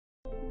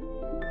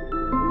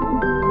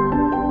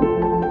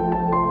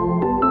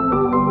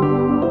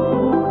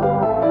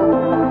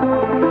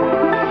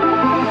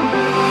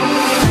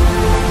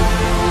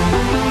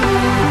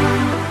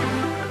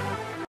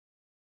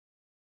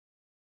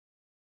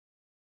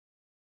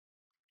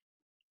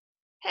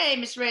Hey,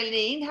 Miss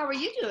Raylene, how are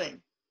you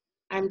doing?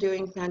 I'm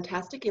doing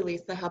fantastic,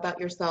 Elisa. How about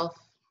yourself?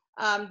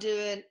 I'm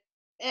doing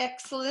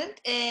excellent.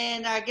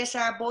 And I guess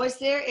our boy's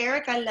there.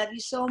 Erik, I love you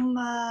so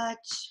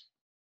much.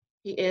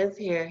 He is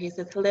here. He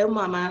says, "Hello,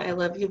 Mama. I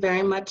love you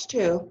very much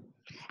too."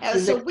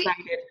 He's So we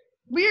excited.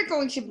 we're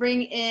going to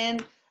bring in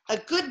a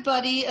good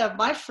buddy of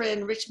my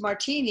friend Rich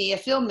Martini, a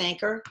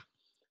filmmaker,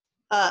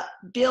 uh,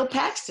 Bill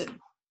Paxton,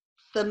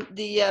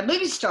 the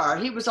movie star.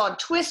 He was on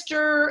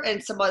Twister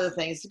and some other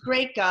things.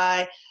 Great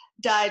guy.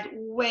 Died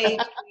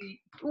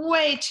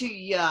way too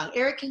young.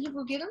 Erik, can you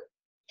go get him?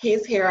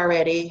 He's here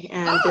already,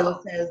 and Bill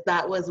Oh, says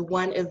that was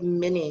one of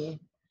many.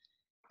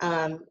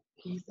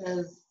 He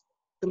says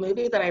the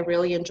movie that I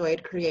really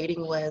enjoyed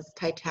creating was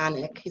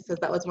Titanic. He says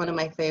that was one of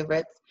my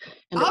favorites,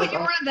 and it oh, was you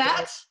were also in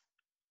that?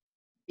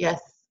 yes.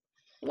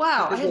 He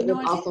Wow, I says had it was no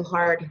idea. also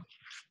hard.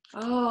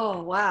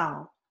 Oh,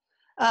 wow.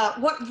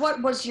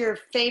 What was your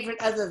favorite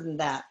other than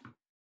that?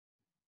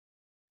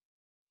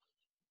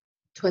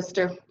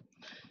 Twister.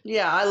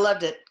 Yeah, I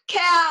loved it.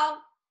 Cow,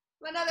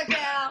 another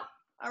cow.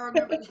 I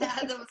remember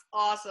that. That was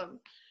awesome.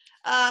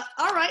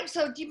 All right.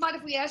 So, do you mind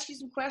if we ask you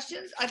some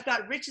questions? I've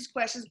got Rich's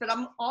questions, but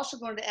I'm also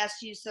going to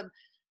ask you some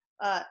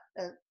uh,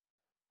 uh,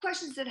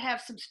 questions that have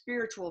some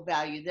spiritual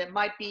value that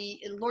might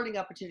be learning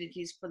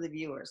opportunities for the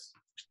viewers.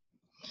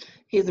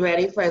 He's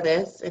ready for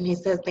this, and he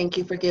says thank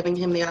you for giving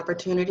him the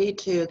opportunity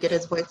to get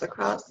his voice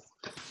across.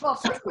 Well,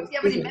 first, do you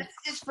have Excuse any me.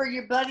 messages for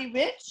your buddy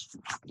Rich?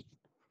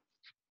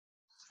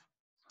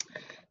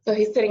 So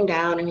he's sitting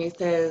down and he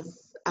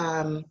says,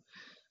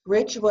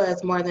 Rich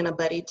was more than a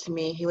buddy to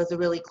me. He was a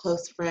really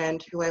close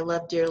friend who I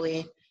love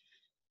dearly.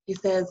 He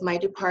says, my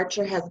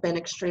departure has been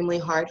extremely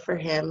hard for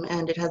him,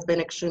 and it has been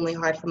extremely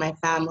hard for my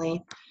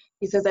family.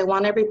 He says, I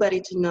want everybody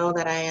to know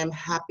that I am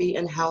happy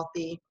and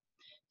healthy.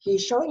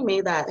 He's showing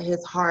me that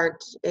his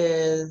heart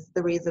is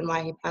the reason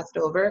why he passed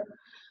over.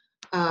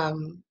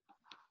 Um,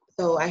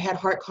 so I had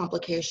heart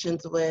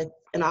complications with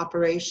an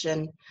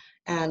operation,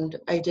 and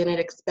I didn't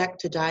expect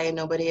to die, and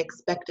nobody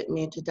expected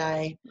me to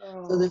die.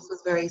 So Oh. this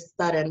was very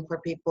sudden for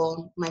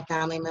people, my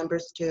family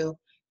members, to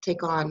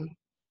take on.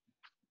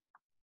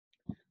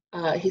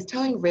 He's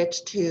telling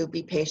Rich to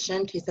be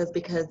patient. He says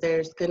because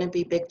there's going to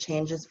be big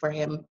changes for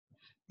him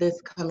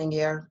this coming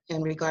year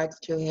in regards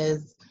to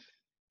his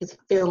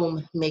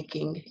film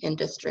making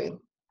industry.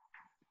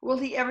 Will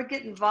he ever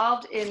get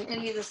involved in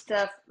any of the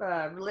stuff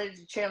related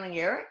to channeling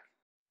Erik?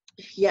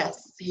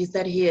 Yes, he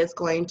said he is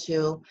going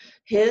to.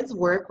 His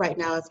work right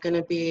now is going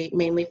to be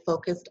mainly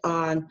focused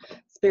on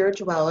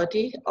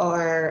spirituality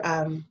or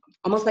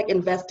almost like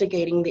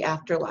investigating the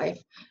afterlife.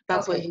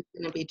 That's what Okay. he's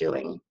going to be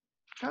doing.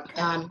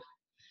 Okay. Um,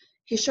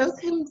 he shows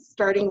him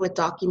starting with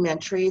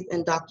documentaries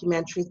and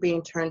documentaries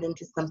being turned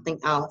into something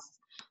else.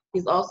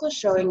 He's also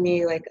showing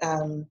me like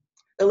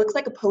it looks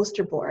like a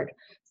poster board,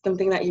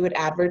 something that you would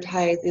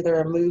advertise, either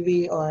a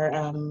movie or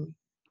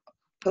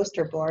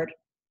poster board.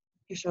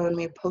 He's showing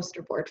me a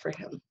poster board for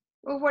him.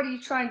 Well, what are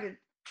you trying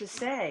to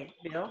say,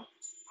 Bill?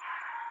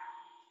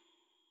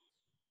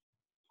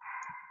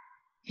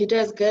 He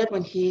does good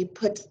when he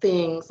puts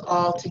things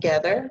all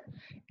together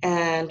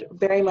and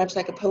very much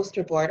like a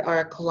poster board or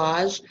a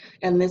collage.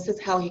 And this is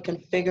how he can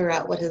figure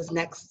out what his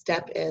next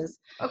step is.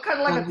 Oh, kind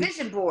of like a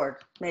vision board,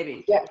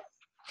 maybe. Yes,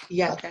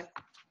 yes. Okay.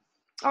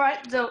 All right.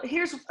 So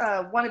here's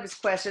one of his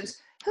questions.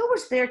 Who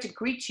was there to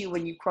greet you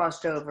when you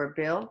crossed over,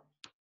 Bill?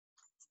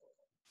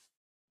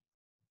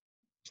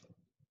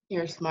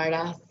 You're a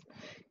smartass.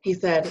 He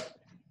said,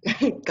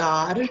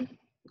 God.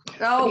 But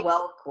Oh,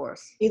 well, of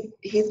course.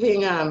 he's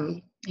being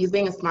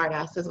a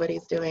smartass is what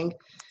he's doing.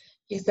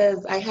 He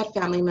says, I had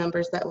family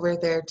members that were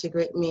there to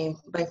greet me.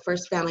 My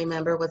first family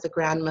member was a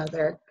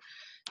grandmother,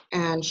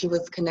 and she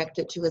was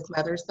connected to his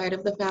mother's side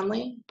of the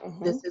family.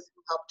 Mm-hmm. This is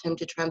who helped him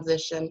to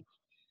transition.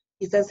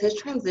 He says his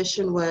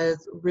transition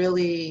was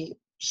really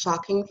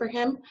shocking for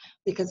him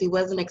because he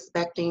wasn't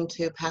expecting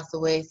to pass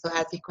away. So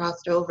as he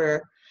crossed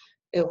over,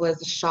 it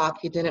was a shock.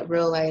 He didn't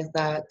realize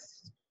that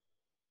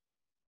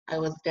I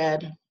was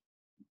dead.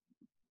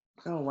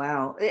 Oh,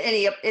 wow.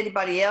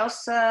 Anybody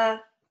else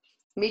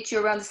meet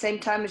you around the same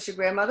time as your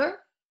grandmother?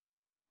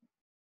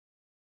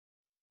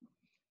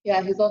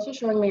 Yeah, he's also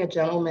showing me a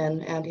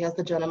gentleman, and he has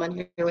the gentleman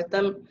here with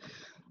them.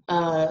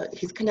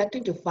 He's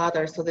connecting to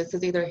father, so this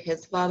is either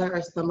his father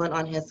or someone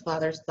on his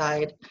father's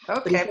side.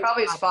 But he Okay, says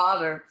probably his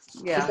father.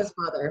 father. He Yeah. says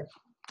father.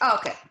 Oh,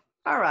 okay.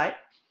 All right.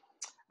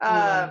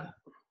 And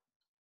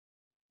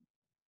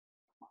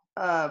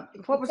Uh,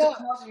 what was the yeah,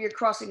 cause of your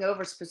crossing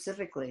over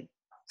specifically?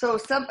 So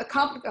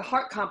a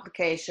heart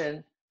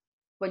complication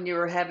when you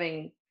were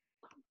having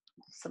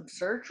some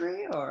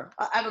surgery, or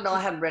I don't know. I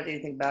haven't read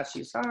anything about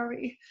you.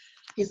 Sorry.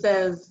 he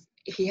says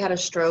he had a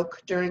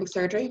stroke during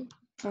surgery,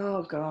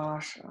 Oh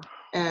gosh.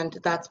 and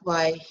that's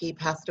why he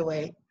passed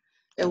away.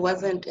 It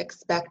wasn't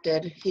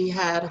expected. He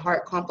had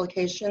heart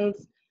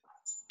complications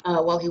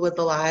while he was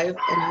alive,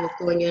 and he was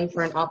going in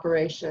for an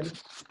operation.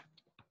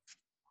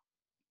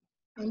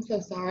 I'm so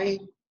sorry.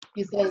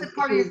 He Was says it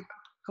part of your?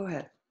 Go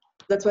ahead.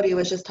 that's what he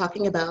was just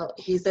talking about.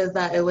 He says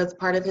that it was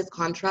part of his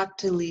contract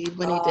to leave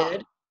when he Oh,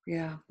 did.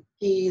 yeah.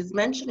 He's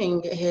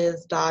mentioning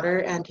his daughter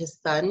and his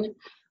son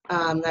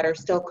that are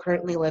still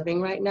currently living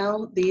right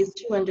now. These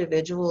two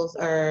individuals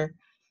are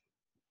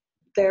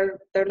they're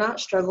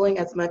not struggling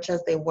as much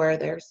as they were.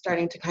 They're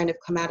starting to kind of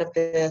come out of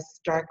this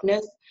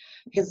darkness.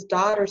 His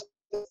daughter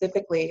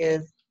specifically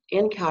is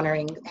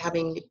encountering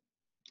having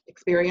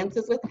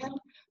experiences with him,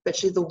 but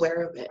she's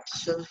aware of it.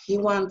 So he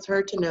wants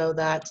her to know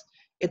that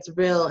it's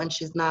real and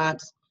she's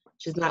not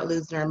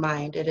losing her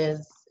mind. It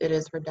is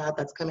her dad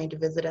that's coming to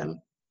visit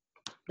him.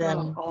 Oh, Then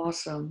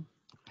awesome.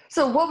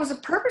 So what was the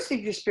purpose of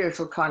your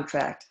spiritual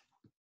contract?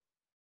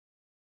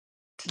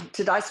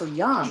 To die so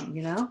young,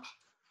 you know?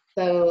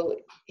 so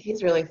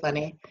he's really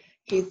funny.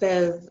 He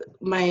says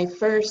my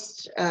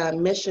first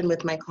mission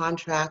with my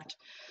contract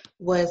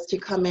was to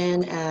come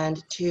in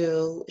and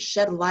to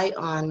shed light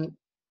on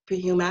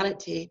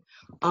humanity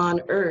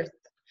on earth.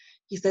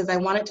 He says I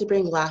wanted to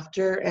bring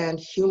laughter and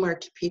humor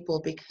to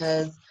people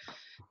because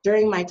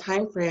during my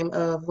time frame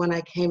of when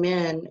I came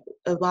in,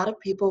 a lot of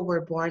people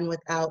were born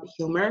without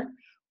humor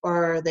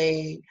or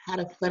they had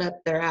a foot up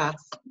their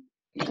ass.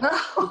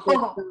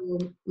 Because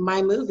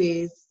my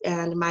movies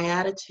and my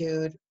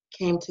attitude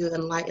came to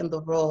enlighten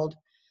the world.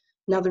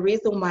 Now, the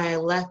reason why I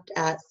left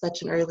at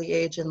such an early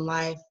age in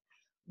life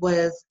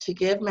was to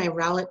give my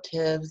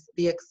relatives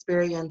the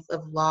experience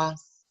of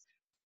loss.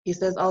 He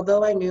says,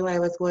 although I knew I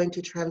was going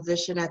to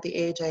transition at the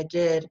age I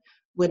did,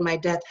 when my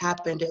death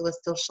happened, it was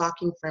still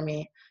shocking for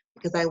me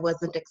because I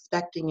wasn't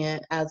expecting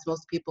it, as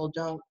most people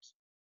don't.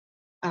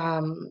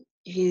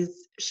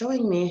 He's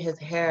showing me his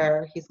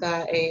hair. He's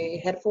got a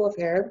head full of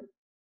hair.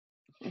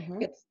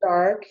 Mm-hmm. It's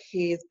dark.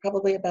 He's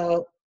probably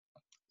about,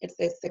 I'd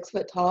say, 6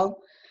 foot tall.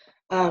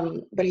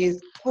 But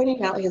he's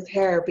pointing out his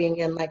hair being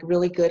in like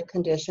really good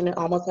condition. It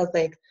almost has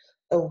like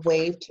a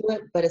wave to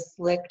it, but it's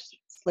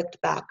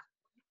slicked back.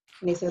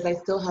 And he says, I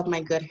still have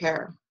my good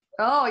hair.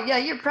 Oh, yeah,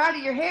 you're proud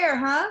of your hair,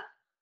 huh?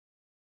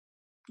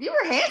 You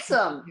were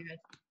handsome.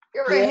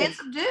 You were He a is.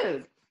 handsome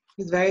dude.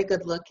 He's very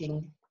good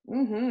looking.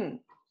 Mm-hmm.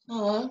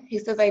 He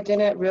says, I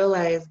didn't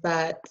realize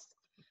that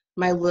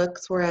my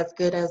looks were as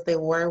good as they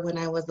were when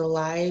I was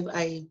alive.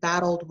 I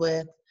battled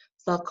with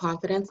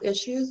self-confidence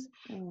issues,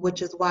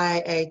 which is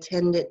why I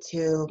tended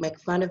to make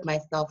fun of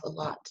myself a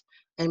lot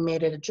and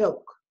made it a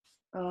joke.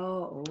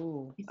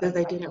 Oh, He says,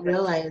 I didn't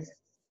realize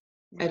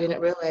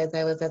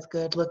I was as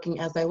good looking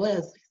as I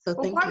was. So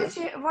Well, thank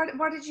you.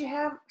 why did you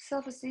have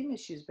self-esteem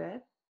issues,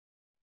 babe?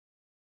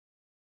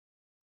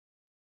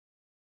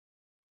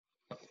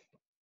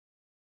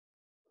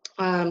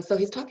 So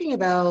he's talking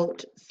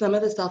about some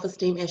of the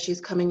self-esteem issues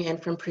coming in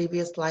from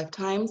previous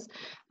lifetimes,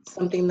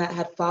 something that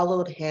had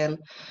followed him.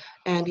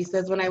 And he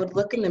says, when I would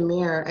look in the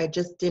mirror, I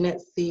just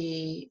didn't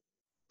see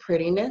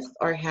prettiness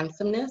or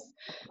handsomeness.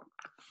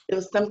 It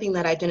was something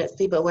that I didn't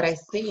see, but what I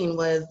seen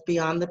was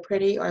beyond the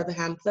pretty or the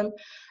handsome.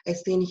 I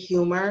seen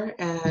humor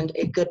and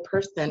a good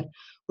person,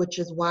 which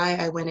is why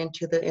I went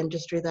into the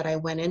industry that I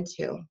went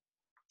into.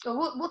 So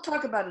we'll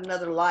talk about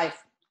another life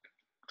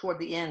toward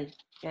the end,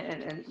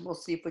 and we'll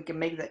see if we can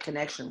make that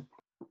connection.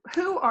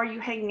 Who are you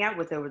hanging out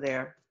with over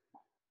there?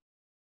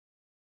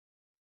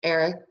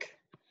 Erik.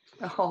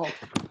 Oh,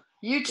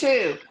 you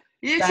two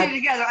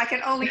together. I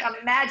can only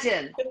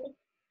imagine.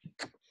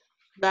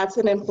 That's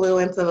an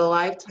influence of a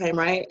lifetime,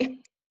 right?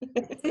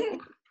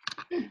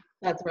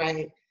 That's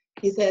right.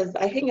 He says,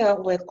 I hang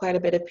out with quite a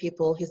bit of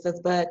people. He says,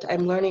 but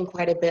I'm learning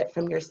quite a bit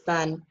from your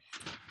son.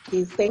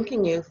 He's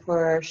thanking you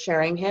for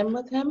sharing him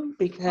with him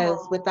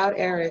because without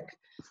Erik,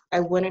 I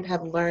wouldn't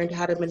have learned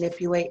how to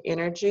manipulate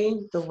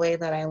energy the way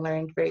that I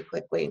learned very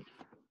quickly.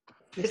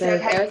 He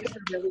says, Erik is a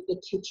really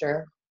good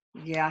teacher.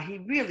 Yeah, he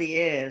really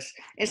is.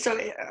 And so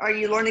are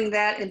you learning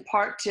that in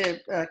part to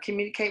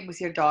communicate with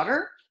your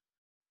daughter?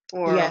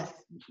 Or Yes.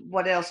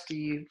 what else do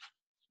you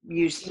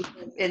use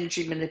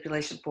energy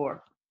manipulation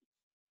for?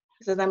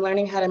 He says, I'm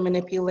learning how to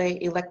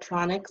manipulate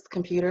electronics,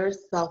 computers,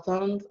 cell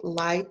phones,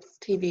 lights,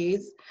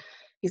 TVs.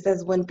 He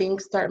says, when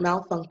things start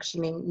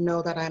malfunctioning,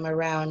 know that I'm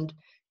around.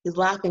 He's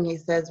laughing. He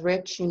says,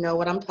 Rich, you know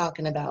what I'm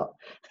talking about.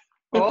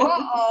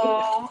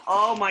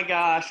 Oh my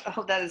gosh.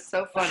 Oh, that is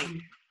so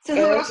funny. So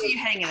who else are you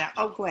hanging out?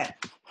 Oh, go ahead.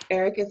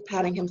 Erik is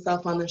patting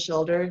himself on the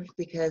shoulder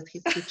because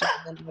he's teaching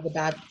him all the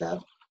bad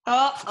stuff.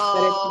 Uh-oh.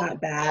 But it's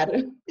not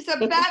bad. It's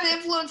a bad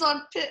influence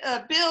on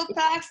Bill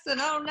Paxton.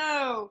 Oh,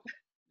 no.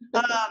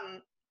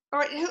 All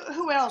right,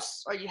 who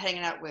else are you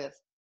hanging out with?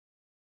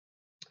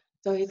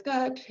 So he's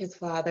got his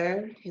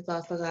father. He's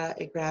also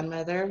got a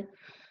grandmother.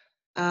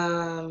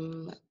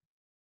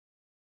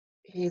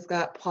 He's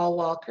got Paul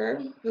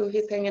Walker, who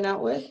he's hanging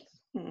out with.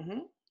 Mm-hmm.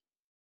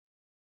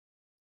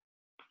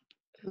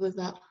 Who is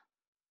that?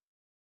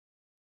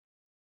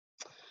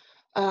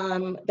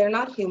 They're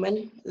not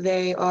human.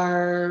 They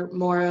are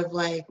more of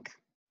like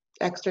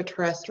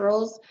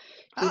extraterrestrials.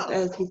 He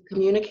says he's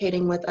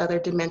communicating with other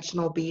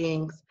dimensional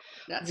beings.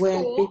 That's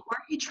cool. Before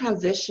he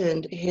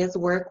transitioned, his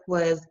work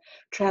was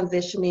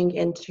transitioning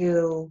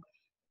into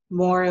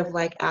more of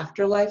like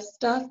afterlife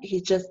stuff.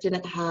 He just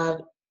didn't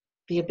have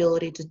the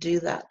ability to do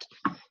that.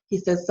 He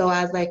says, so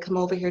as I come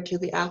over here to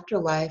the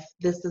afterlife,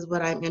 this is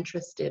what I'm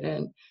interested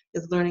in,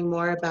 is learning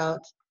more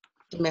about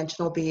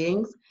dimensional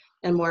beings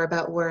and more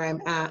about where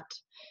I'm at.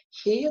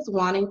 He is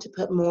wanting to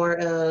put more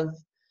of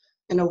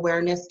an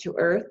awareness to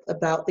Earth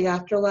about the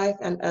afterlife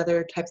and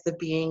other types of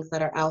beings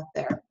that are out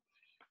there.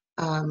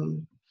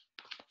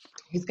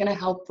 He's going to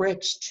help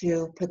Rich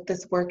to put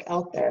this work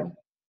out there.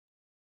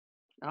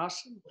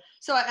 Awesome.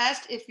 So I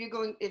asked if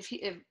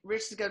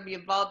Rich is going to be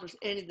involved with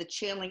any of the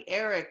channeling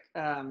Erik,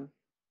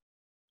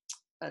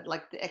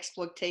 like the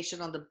exploitation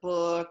on the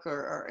book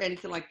or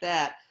anything like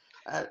that.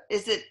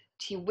 Is it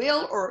he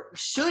will or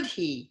should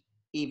he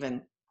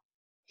even?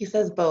 He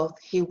says both.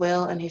 He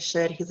will and he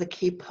should. He's a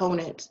key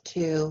opponent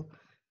to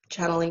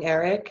channeling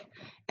Erik,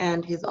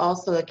 and he's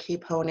also a key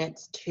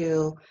opponent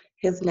to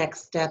his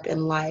next step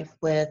in life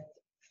with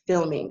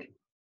filming.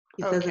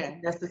 He says it's a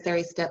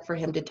necessary step for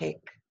him to take.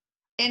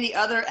 Any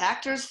other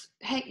actors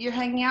you're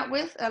hanging out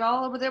with at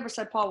all over there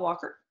besides Paul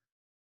Walker?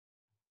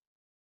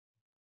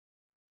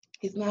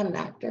 He's not an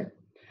actor.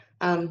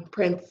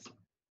 Prince.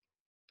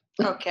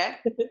 Okay.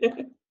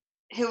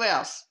 Who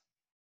else?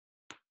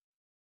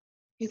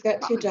 He's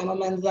got two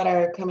gentlemen that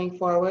are coming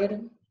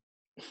forward.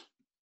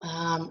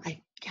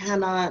 I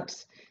cannot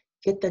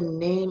get the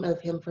name of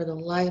him for the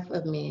life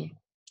of me.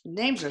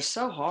 Names are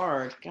so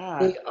hard.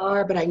 God. They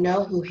are, but I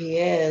know who he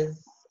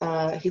is.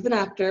 He's an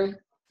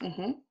actor.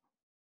 Mm-hmm.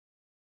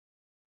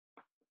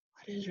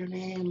 What is your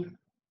name?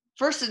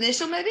 First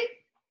initial, maybe?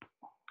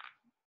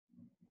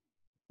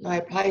 No,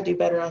 I'd probably do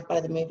better off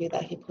by the movie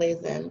that he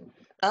plays in.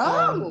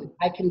 Oh.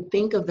 I can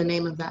think of the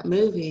name of that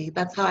movie.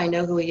 That's how I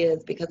know who he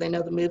is, because I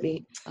know the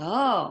movie.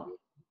 Oh.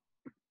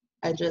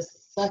 I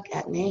just suck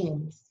at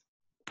names.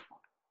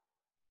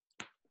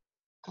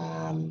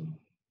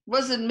 What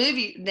does the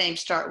movie name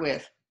start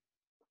with?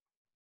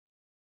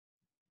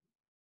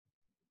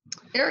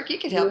 Erik, you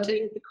could help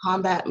too. It's a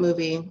combat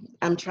movie.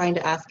 I'm trying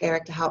to ask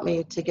Erik to help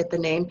me to get the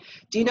name.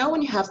 Do you know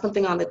when you have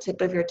something on the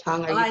tip of your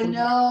tongue? I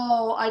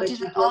know. I do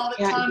that all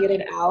the time. Can't get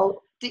it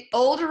out. The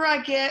older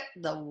I get,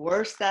 the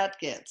worse that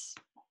gets.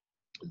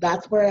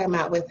 That's where I'm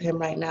at with him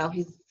right now.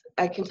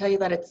 I can tell you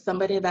that it's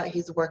somebody that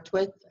he's worked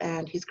with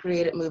and he's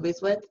created movies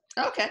with.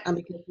 Okay.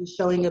 Because he's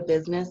showing a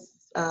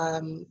business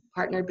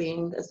partner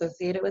being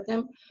associated with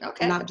him.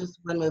 Okay. Not just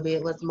one movie,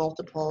 it was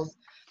multiples.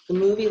 The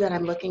movie that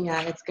I'm looking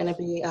at, it's going to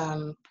be,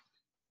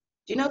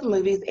 do you know the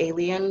movies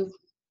Aliens?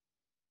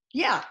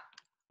 Yeah.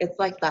 It's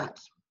like that.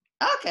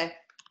 Okay.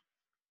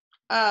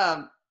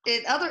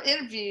 In other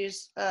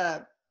interviews,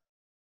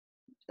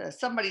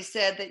 somebody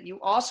said that you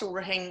also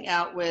were hanging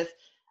out with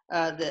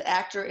the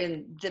actor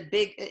in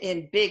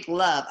Big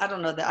Love. I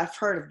don't know that I've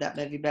heard of that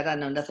movie, but I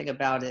know nothing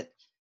about it.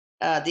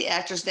 The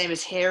actor's name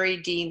is Harry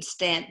Dean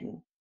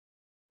Stanton.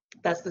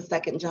 That's the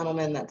second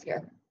gentleman that's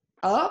here.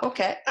 Oh,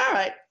 okay. All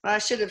right. I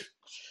should have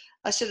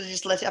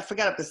just let you. I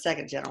forgot about the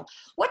second gentleman.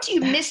 What do you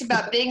miss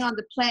about being on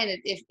the planet,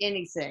 if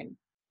anything?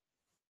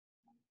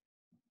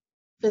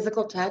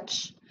 Physical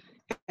touch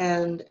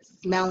and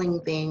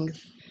smelling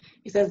things.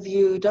 He says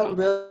you don't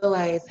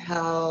realize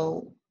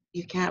how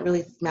you can't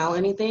really smell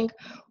anything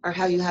or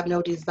how you have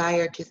no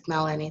desire to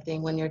smell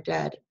anything when you're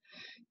dead.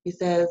 He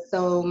says,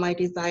 so my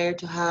desire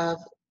to have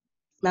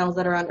smells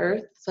that are on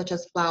earth, such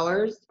as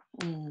flowers,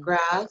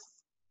 grass,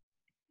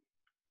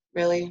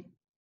 really?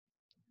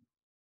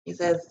 He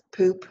says,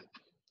 poop.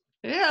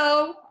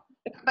 How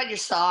about your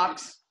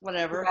socks,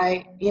 whatever.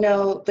 Right.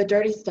 The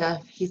dirty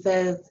stuff. He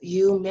says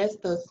you miss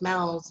those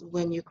smells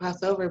when you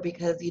cross over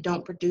because you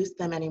don't produce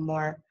them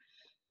anymore.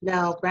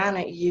 Now,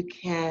 granted, you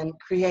can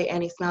create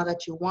any smell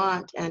that you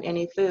want and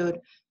any food,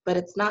 but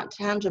it's not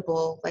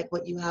tangible like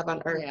what you have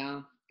on Earth.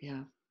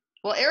 Yeah.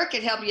 Well, Erik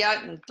can help you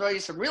out and throw you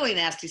some really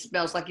nasty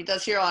smells like he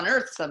does here on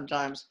Earth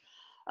sometimes.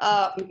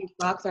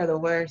 Socks are the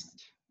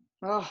worst.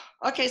 Oh,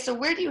 okay. So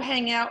where do you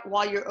hang out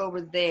while you're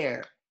over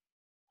there,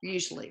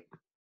 usually?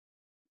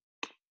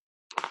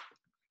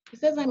 He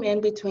says I'm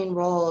in between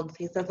worlds.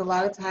 He says a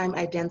lot of time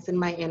I dance in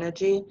my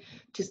energy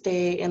to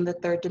stay in the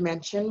third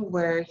dimension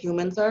where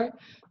humans are,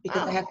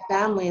 because I have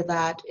family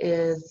that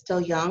is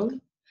still young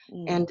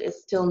and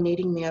is still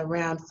needing me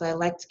around. So I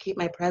like to keep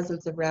my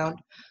presence around,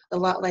 a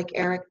lot like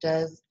Erik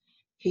does.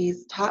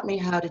 He's taught me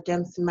how to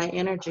dance in my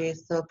energy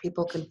so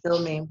people can feel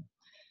me.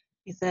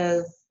 He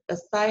says,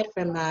 aside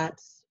from that,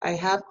 I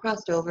have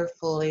crossed over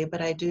fully,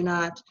 but I do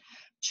not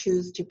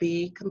choose to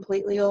be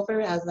completely over,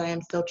 as I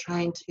am still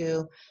trying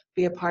to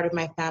be a part of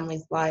my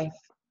family's life.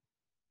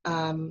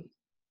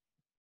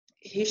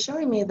 He's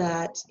showing me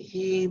that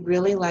he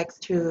really likes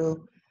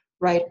to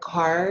ride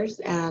cars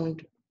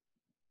and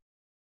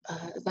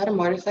is that a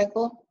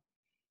motorcycle?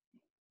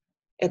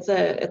 It's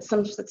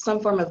some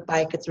form of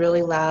bike. It's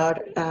really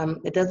loud.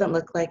 It doesn't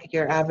look like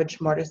your average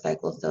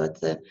motorcycle, so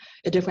it's a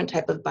different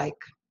type of bike.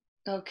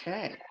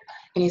 Okay.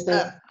 And he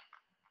says,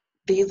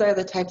 these are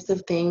the types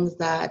of things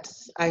that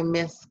I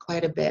miss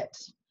quite a bit.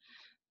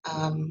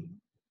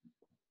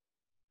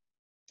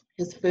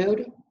 His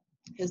food,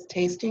 his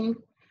tasting,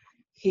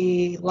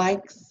 he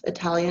likes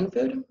Italian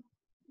food,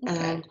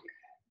 and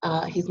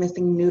he's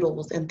missing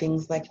noodles and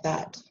things like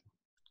that.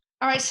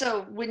 All right,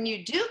 so when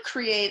you do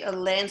create a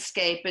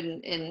landscape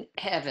in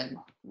heaven,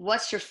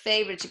 what's your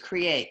favorite to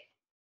create?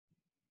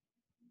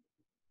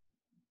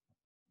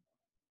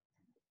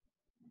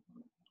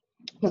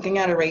 Looking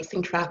at a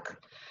racing track,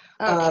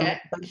 Okay.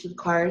 a bunch of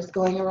cars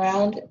going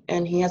around,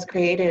 and he has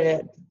created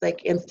it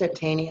like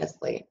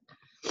instantaneously.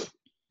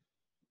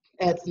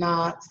 It's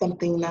not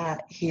something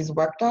that he's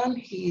worked on.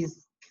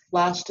 He's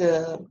flashed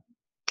a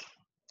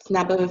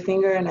snap of a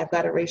finger, and I've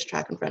got a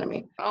racetrack in front of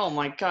me. Oh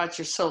my God,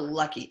 you're so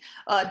lucky.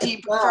 Do It's you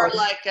prefer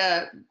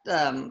cloud.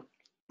 um,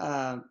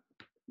 uh,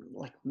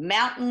 like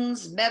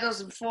mountains,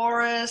 meadows and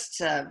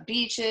forests,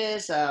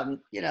 beaches?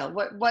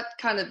 What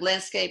kind of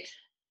landscape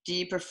do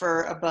you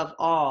prefer above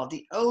all?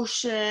 The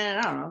ocean?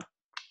 I don't know.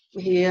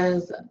 He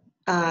is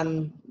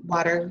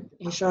water.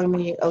 He's showing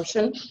me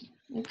ocean,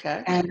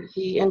 Okay. and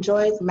he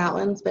enjoys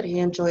mountains, but he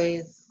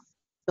enjoys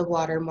the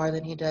water more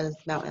than he does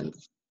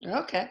mountains.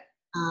 Okay.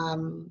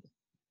 Um,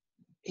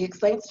 he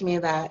explains to me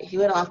that he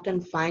would often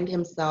find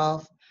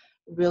himself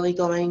really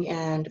going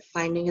and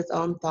finding his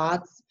own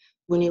thoughts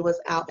when he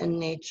was out in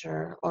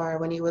nature or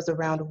when he was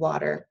around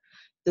water.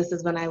 This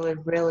is when I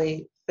would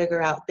really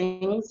figure out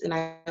things, and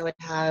I would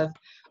have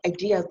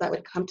ideas that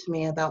would come to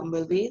me about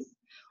movies,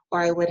 or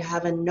I would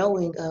have a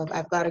knowing of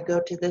I've got to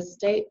go to this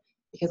state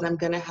because I'm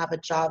going to have a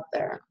job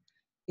there.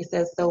 He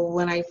says, so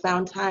when I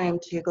found time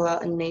to go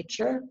out in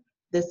nature,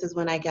 this is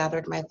when I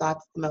gathered my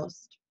thoughts the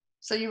most.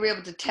 So you were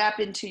able to tap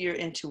into your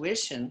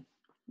intuition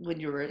when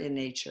you were in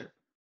nature,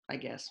 I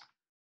guess.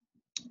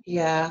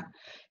 Yeah,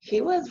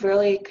 he was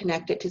really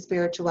connected to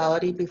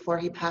spirituality before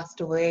he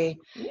passed away.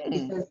 He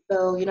Mm. says,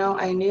 so,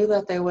 I knew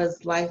that there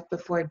was life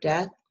before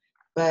death,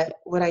 but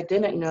what I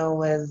didn't know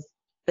was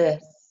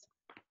this.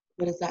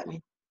 What does that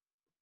mean?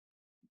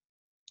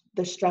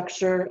 The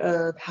structure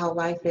of how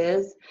life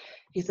is.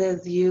 He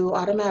says, you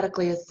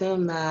automatically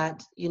assume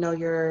that,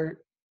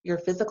 your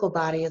physical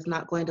body is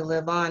not going to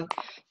live on.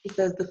 He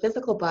says the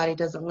physical body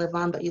doesn't live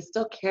on, but you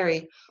still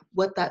carry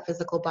what that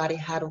physical body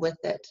had with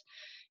it.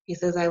 He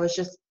says, I was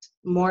just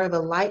more of a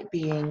light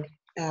being,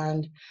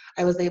 and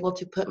I was able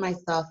to put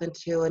myself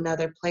into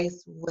another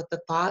place with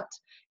the thought.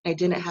 I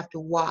didn't have to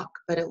walk,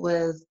 but it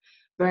was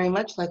very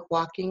much like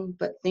walking,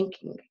 but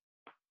thinking.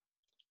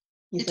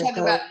 He You're says, talking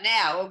so, about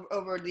now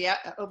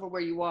over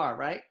where you are,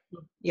 right?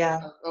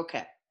 yeah.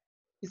 Okay.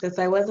 He says,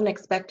 I wasn't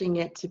expecting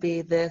it to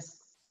be this.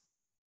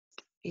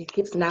 He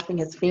keeps snapping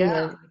his Yeah.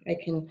 finger. I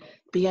can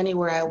be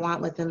anywhere I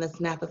want within the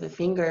snap of a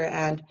finger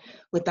and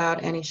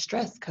without any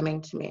stress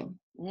coming to me.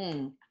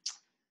 Mm.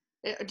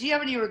 Do you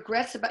have any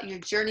regrets about your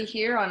journey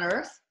here on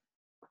Earth?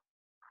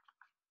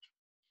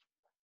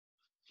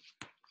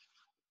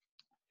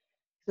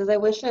 He says, I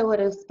wish I would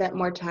have spent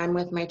more time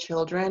with my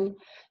children.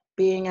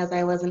 Being as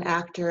I was an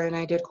actor and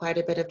I did quite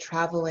a bit of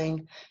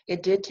traveling,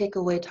 it did take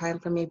away time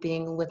for me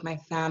being with my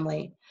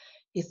family.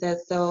 He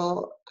says,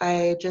 so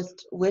I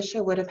just wish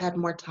I would have had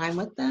more time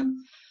with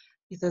them.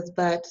 He says,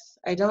 but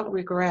I don't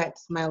regret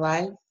my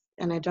life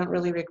and I don't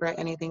really regret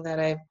anything that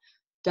I've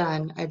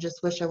done. I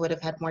just wish I would have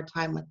had more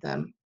time with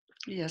them.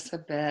 Yes, I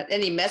bet.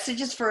 Any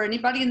messages for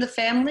anybody in the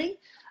family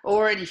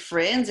or any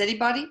friends?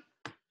 Anybody?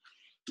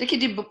 It could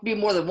be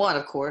more than one,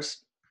 of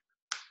course.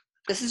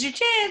 This is your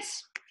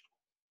chance.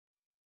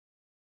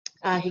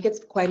 He gets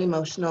quite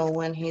emotional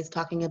when he's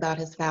talking about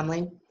his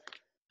family,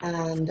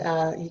 and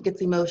he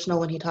gets emotional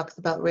when he talks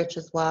about Rich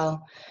as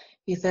well.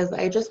 He says,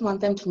 I just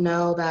want them to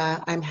know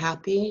that I'm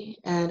happy,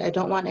 and I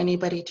don't want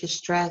anybody to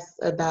stress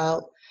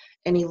about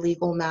any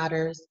legal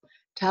matters.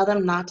 Tell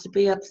them not to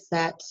be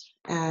upset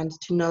and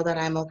to know that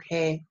I'm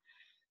okay.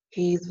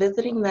 He's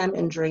visiting them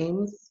in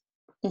dreams.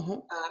 Mm-hmm.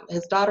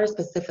 His daughter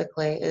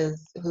specifically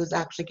is who's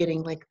actually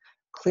getting like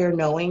clear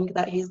knowing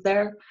that he's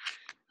there.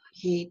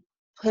 He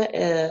put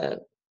a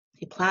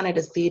he planted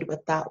a seed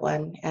with that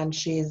one, and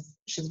she's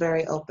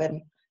very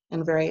open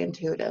and very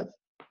intuitive.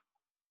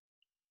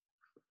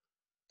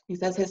 He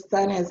says his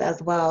son is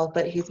as well,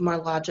 but he's more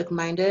logic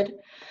minded,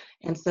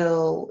 and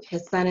so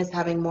his son is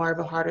having more of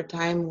a harder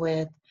time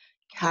with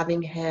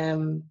having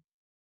him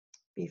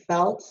be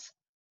felt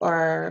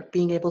or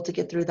being able to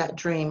get through that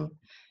dream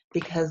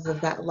because of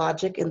that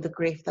logic and the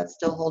grief that's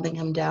still holding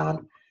him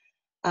down.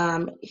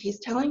 He's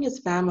telling his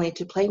family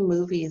to play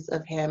movies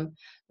of him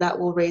that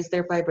will raise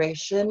their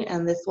vibration,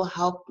 and this will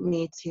help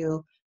me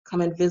to come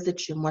and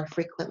visit you more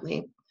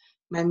frequently.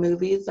 My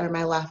movies are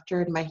my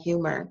laughter and my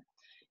humor.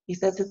 He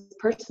says his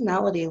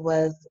personality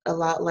was a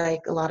lot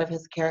like a lot of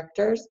his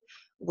characters,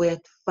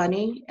 with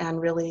funny and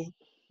really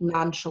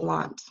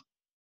nonchalant.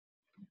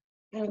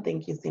 I don't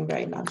think you seem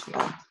very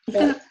nonchalant,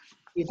 but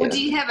you Well, do.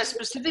 do you have a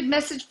specific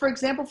message, for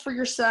example, for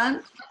your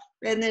son,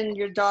 and then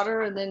your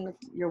daughter, and then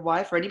your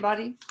wife, or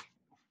anybody?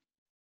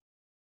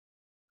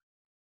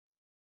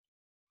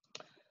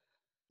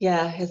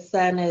 Yeah, his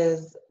son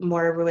is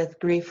more with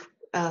grief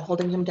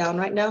holding him down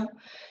right now.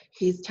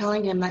 He's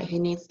telling him that he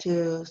needs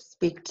to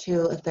speak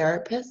to a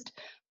therapist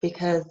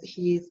because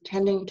he's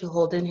tending to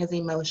hold in his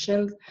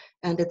emotions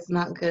and it's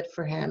not good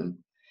for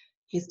him.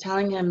 He's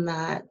telling him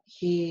that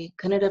he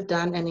couldn't have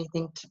done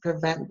anything to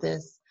prevent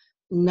this.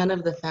 None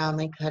of the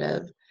family could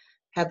have.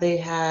 had they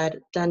had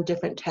done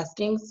different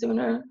testing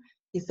sooner,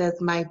 he says,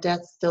 my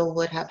death still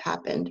would have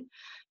happened.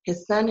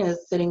 His son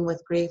is sitting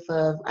with grief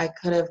of, I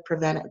could have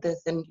prevented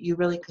this and you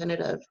really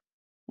couldn't have.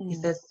 He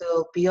says,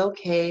 so be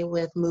okay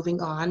with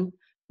moving on,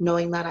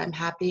 knowing that I'm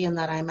happy and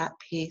that I'm at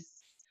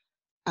peace.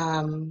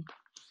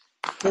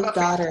 His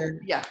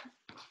daughter, Yeah.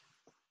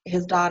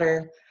 his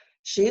daughter,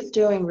 she's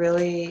doing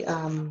really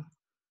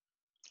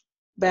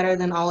better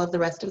than all of the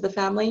rest of the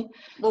family.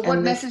 Well, what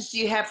And message do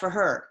you have for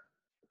her?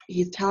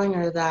 he's telling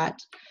her that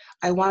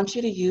I want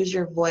you to use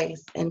your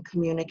voice in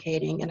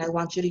communicating, and I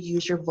want you to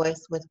use your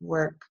voice with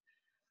work.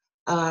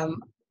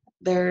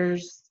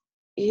 There's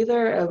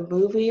either a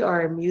movie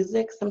or a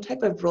music, some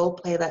type of role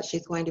play that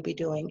she's going to be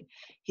doing.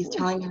 He's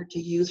telling her to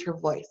use her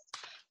voice.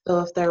 So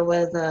if there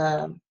was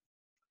a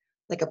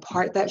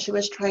part that she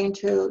was trying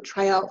to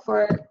try out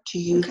for, to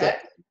use it,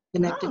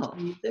 connect it to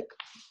music,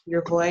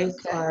 your voice,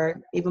 or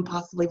even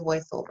possibly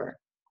voiceover.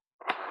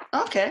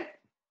 Okay.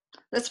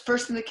 That's the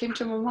first thing that came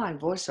to my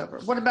mind,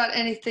 voiceover. What about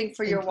anything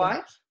for your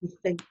wife?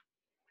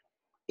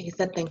 He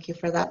said thank you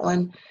for that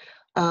one.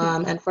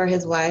 And for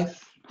his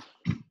wife,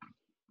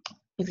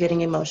 he's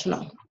getting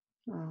emotional.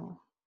 Oh.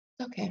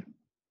 Okay.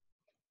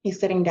 He's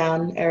sitting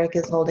down. Erik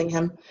is holding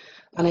him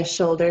on his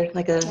shoulder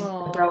like a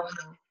bro.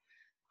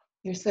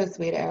 You're so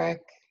sweet,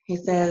 Erik. He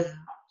says,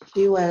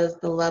 she was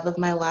the love of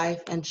my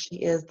life, and she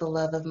is the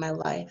love of my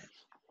life.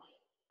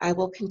 I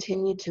will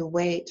continue to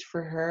wait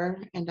for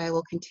her, and I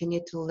will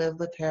continue to live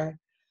with her.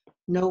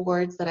 No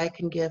words that I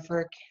can give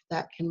her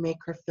that can make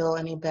her feel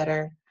any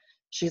better.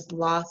 She's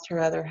lost her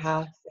other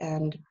half,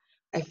 and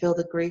I feel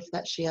the grief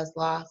that she has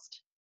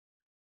lost.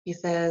 He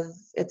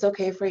says, it's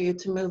okay for you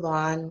to move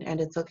on,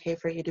 and it's okay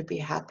for you to be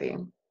happy.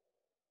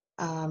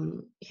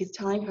 He's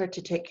telling her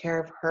to take care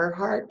of her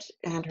heart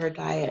and her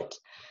diet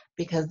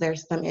because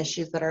there's some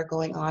issues that are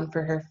going on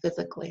for her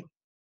physically.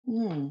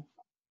 Oh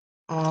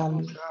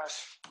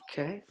gosh.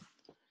 Okay.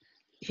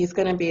 He's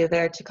going to be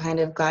there to kind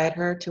of guide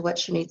her to what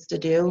she needs to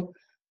do,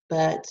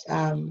 but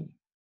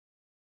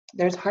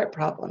there's heart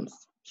problems.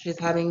 She's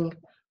having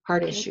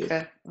heart issues.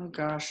 Okay. Oh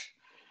gosh.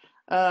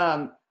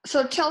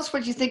 So tell us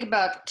what you think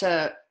about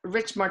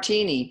Rich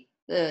Martini.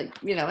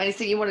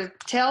 Anything you want to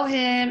tell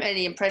him?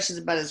 Any impressions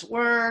about his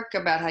work?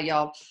 About how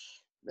y'all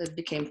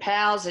became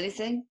pals?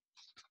 Anything?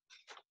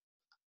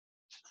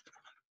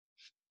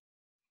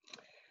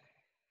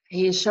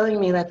 He's showing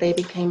me that they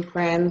became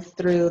friends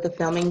through the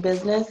filming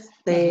business.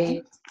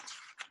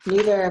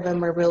 Neither of them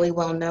were really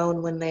well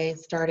known when they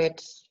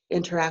started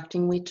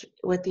interacting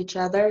with each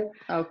other.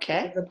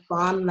 Okay. It was a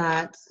bond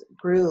that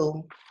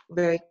grew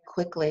very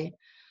quickly.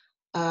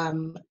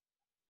 The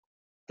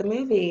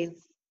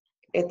movies,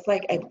 it's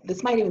like,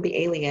 this might even be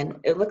Alien.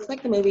 It looks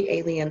like the movie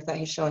Aliens that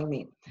he's showing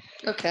me.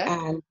 Okay.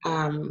 And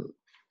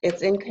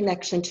it's in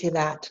connection to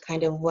that,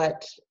 kind of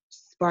what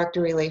sparked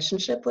a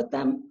relationship with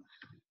them.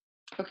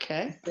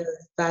 Okay. He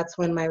says, that's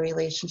when my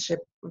relationship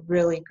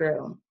really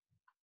grew.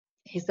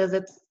 He says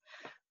it's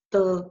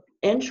the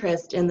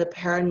interest in the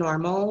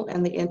paranormal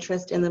and the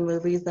interest in the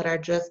movies that are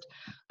just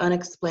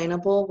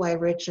unexplainable why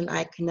Rich and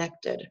I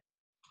connected.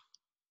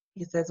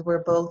 He says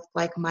we're both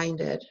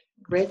like-minded.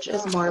 Rich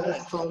is more of a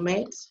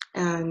soulmate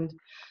and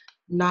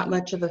not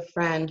much of a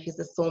friend. He's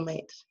a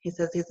soulmate. He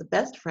says he's a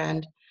best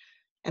friend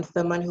and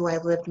someone who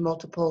I've lived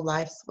multiple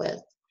lives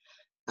with.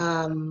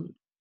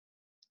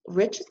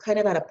 Rich is kind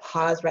of at a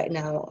pause right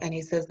now, and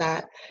he says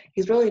that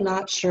he's really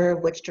not sure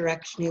which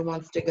direction he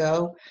wants to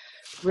go.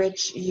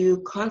 Rich,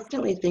 you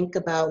constantly think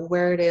about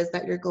where it is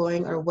that you're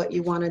going or what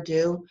you want to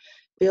do.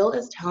 Bill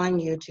is telling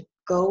you to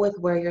go with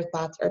where your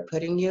thoughts are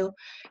putting you,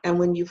 and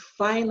when you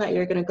find that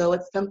you're going to go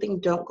with something,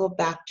 don't go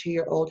back to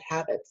your old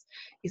habits.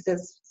 He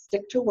says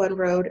stick to one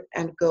road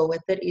and go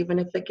with it, even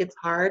if it gets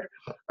hard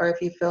or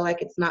if you feel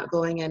like it's not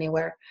going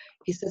anywhere.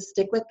 He says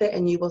stick with it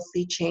and you will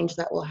see change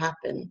that will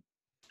happen.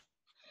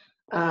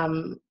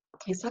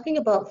 He's talking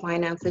about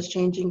finances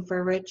changing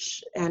for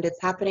Rich, and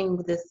it's happening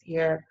this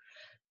year.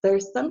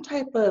 There's some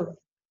type of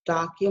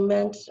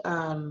documentary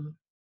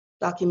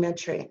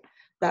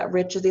that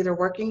Rich is either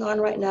working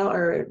on right now,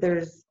 or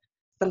there's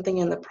something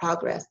in the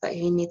progress that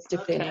he needs to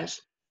finish.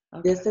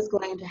 Okay. This is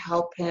going to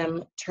help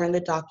him turn the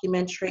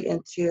documentary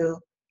into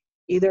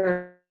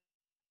either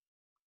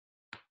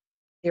a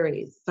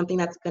series, something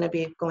that's going to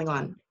be going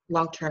on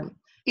long term.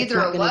 Either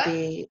it's not a what? Going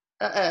to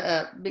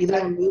be either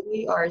a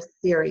movie or a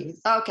series.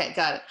 Okay,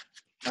 got it.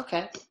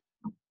 Okay.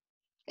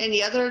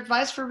 Any other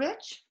advice for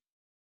Rich?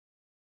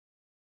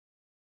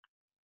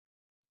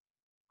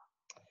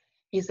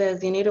 He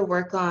says you need to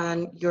work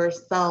on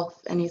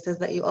yourself, and he says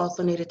that you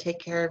also need to take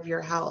care of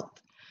your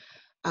health.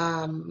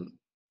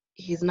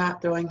 He's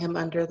not throwing him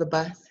under the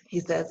bus, he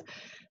says.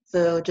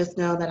 So just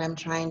know that I'm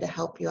trying to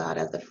help you out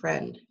as a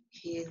friend.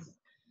 He's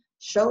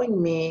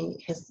showing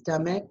me his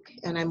stomach,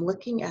 and I'm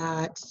looking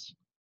at,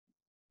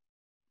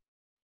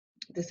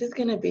 this is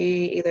going to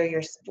be either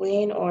your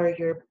spleen or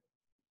your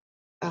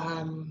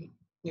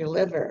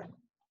liver.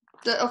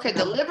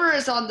 The liver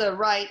is on the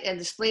right and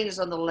the spleen is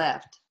on the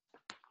left.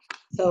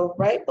 So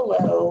right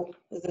below,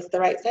 is this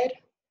the right side?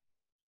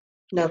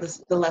 No, this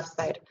is the left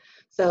side.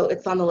 So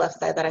it's on the left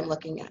side that I'm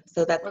looking at.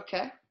 So that's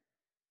Okay.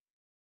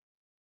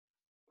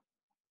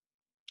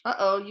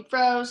 Uh-oh, you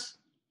froze.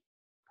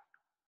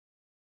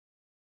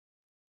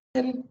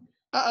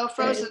 Uh-oh,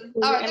 frozen.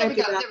 pull All your right, there we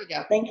energy go. back. There we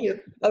go. Thank you.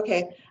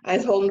 Okay. I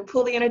was holding to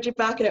pull the energy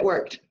back and it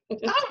worked.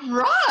 All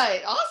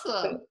right.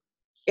 Awesome.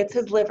 It's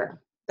his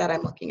liver that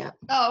I'm looking at.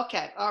 Oh,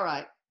 okay. All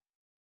right.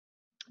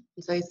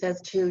 And so he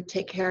says to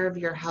take care of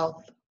your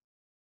health.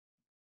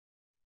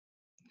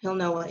 He'll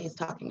know what he's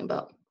talking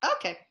about.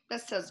 Okay.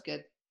 That sounds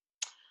good.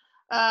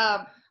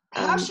 How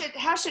Um,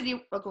 should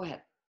you, oh, go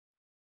ahead.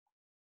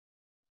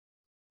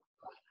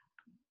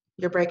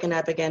 You're breaking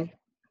up again.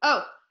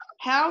 Oh,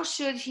 how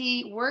should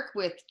he work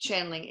with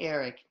channeling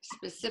Erik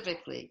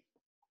specifically?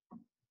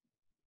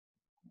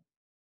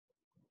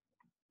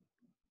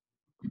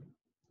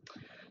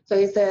 So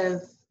he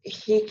says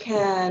he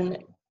can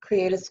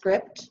create a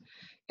script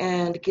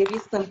and give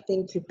you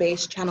something to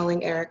base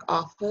channeling Erik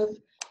off of,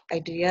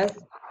 ideas.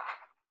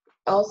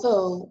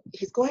 Also,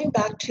 he's going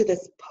back to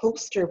this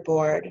poster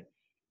board.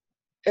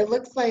 It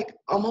looks like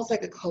almost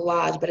like a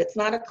collage, but it's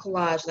not a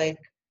collage. Like,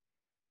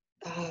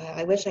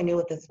 I wish I knew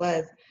what this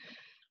was.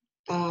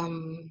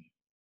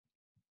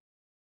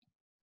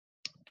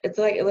 It's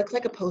like, it looks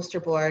like a poster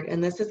board,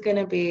 and this is going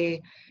to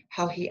be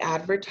how he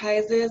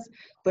advertises,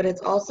 but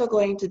it's also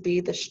going to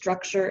be the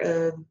structure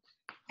of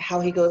how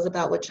he goes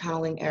about with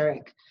channeling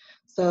Erik.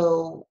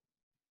 So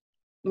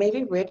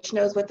maybe Rich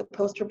knows what the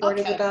poster board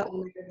is Okay. about. He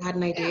might have had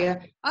an Yeah.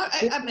 idea.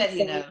 I bet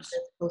he knows.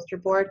 This poster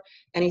board,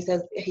 and he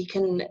says he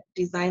can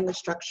design the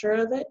structure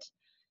of it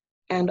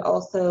and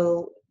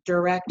also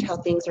direct how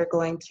things are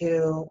going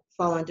to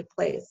fall into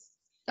place.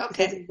 He says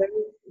Okay. he's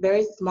very,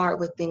 very smart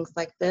with things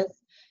like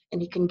this,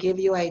 and he can give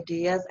you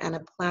ideas and a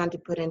plan to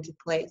put into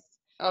place.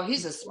 Oh,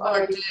 he's a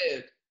smart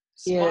dude.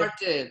 Yes. Smart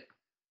dude.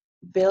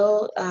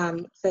 Bill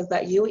says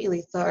that you,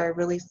 Elisa, are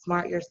really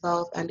smart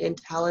yourself and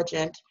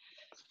intelligent.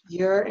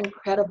 You're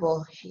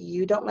incredible.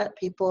 You don't let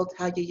people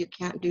tell you you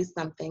can't do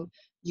something.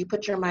 You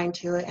put your mind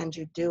to it and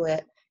you do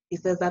it. He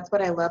says, that's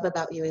what I love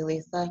about you,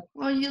 Elisa.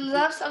 Well, you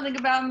love something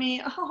about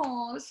me.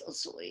 Oh, that's so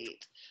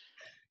sweet.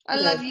 I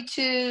love you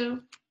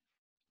too.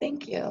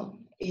 Thank you.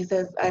 He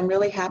says, I'm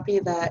really happy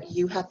that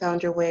you have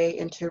found your way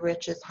into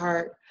Rich's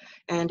heart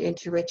and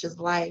into Rich's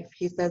life.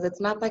 He says,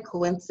 it's not by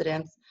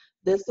coincidence.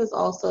 This is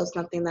also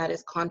something that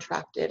is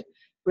contracted.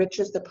 Rich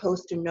is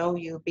supposed to know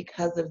you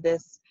because of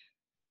this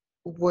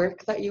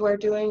work that you are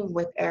doing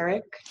with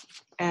Erik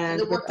And and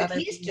the with work that other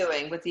he's people.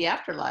 doing with the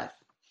afterlife.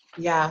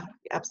 Yeah,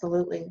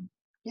 absolutely.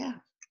 Yeah.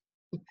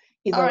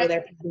 He's All over right.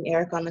 there patting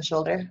Erik on the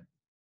shoulder.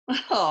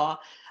 Oh,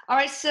 all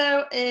right.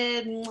 So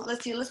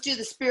let's see. Let's do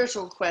the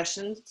spiritual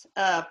questions.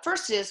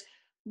 First is,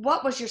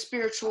 what was your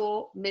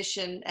spiritual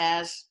mission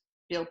as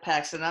Bill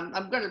Paxton? I'm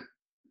going to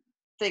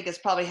think it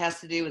probably has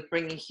to do with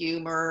bringing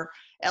humor,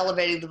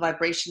 elevating the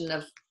vibration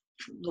of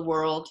the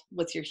world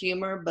with your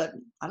humor. But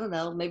I don't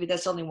know. Maybe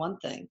that's only one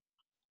thing.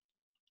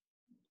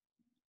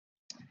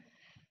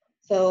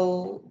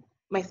 So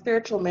my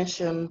spiritual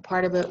mission,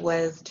 part of it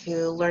was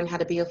to learn how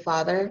to be a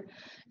father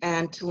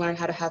and to learn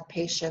how to have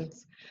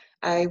patience.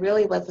 I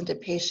really wasn't a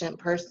patient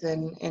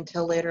person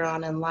until later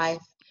on in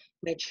life.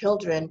 My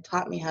children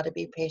taught me how to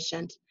be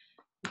patient.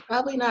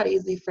 Probably not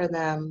easy for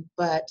them,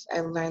 but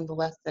I learned the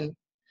lesson.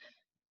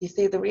 You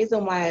see, the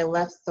reason why I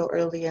left so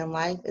early in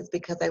life is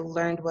because I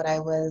learned what I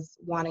was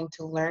wanting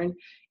to learn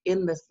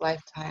in this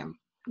lifetime.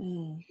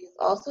 He's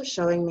also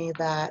showing me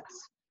that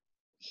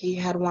he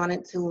had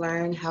wanted to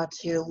learn how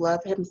to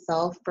love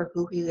himself for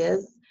who he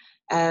is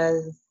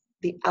as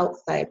the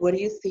outside. What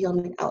do you see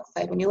on the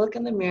outside? When you look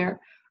in the mirror,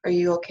 are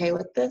you okay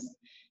with this?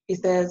 He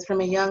says,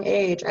 from a young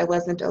age, I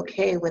wasn't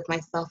okay with my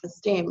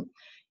self-esteem.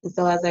 And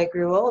so as I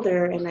grew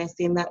older and I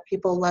seen that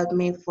people loved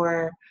me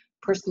for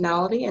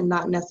personality and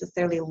not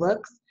necessarily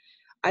looks,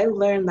 I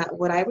learned that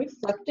what I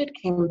reflected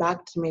came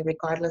back to me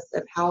regardless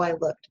of how I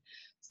looked.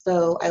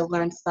 So I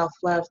learned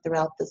self-love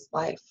throughout this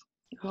life.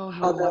 Oh,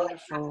 how Although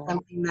it's not wonderful.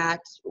 something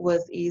that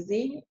was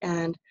easy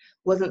and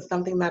wasn't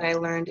something that I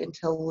learned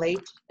until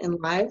late in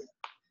life,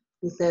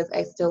 he says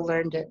I still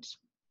learned it.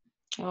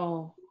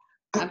 Oh,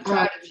 I'm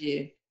proud of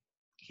you.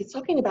 He's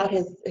talking about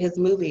his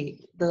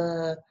movie,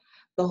 the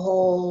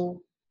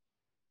whole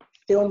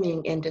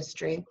filming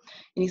industry,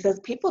 and he says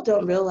people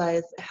don't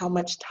realize how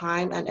much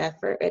time and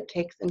effort it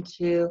takes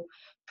into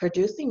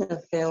producing a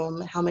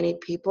film, how many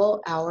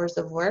people, hours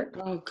of work,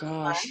 Oh,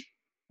 gosh.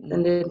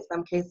 and in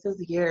some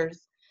cases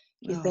years.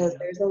 He Oh, says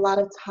there's a lot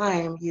of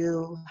time.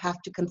 You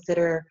have to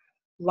consider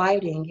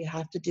lighting, you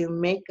have to do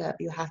makeup,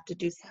 you have to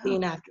do yeah.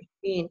 scene after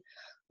scene,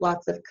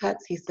 lots of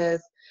cuts. He says,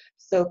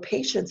 so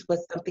patience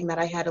was something that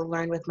I had to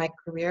learn with my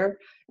career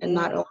and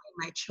not only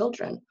my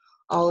children.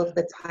 All of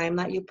the time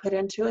that you put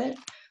into it.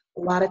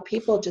 A lot of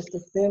people just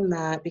assume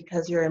that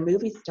because you're a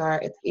movie star,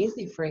 it's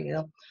easy for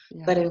you.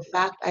 Yeah. But in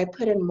fact, I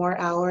put in more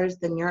hours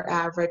than your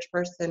average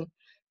person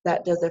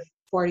that does a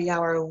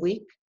 40-hour a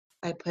week.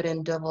 I put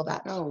in double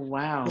that. Oh,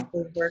 wow. With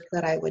the work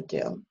that I would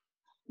do.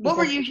 What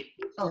were you?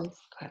 Oh, Patience.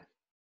 go ahead.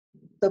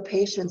 So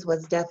patience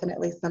was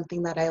definitely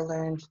something that I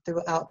learned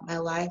throughout my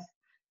life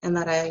and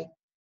that I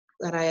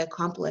that I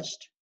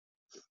accomplished.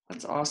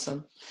 That's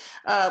awesome.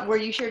 Were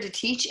you here to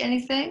teach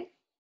anything?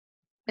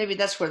 Maybe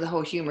that's where the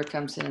whole humor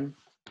comes in.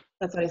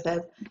 That's what he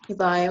says. He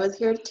thought I was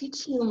here to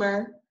teach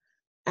humor.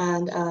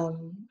 And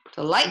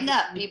To lighten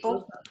up,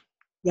 people.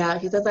 yeah,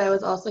 he says I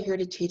was also here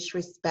to teach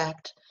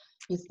respect.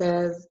 He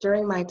says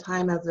during my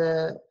time as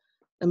a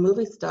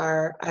movie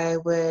star, I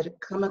would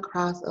come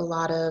across a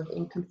lot of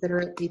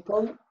inconsiderate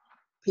people,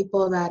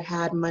 people that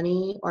had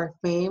money or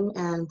fame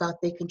and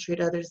thought they could treat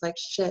others like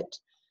shit.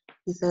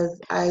 He says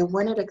I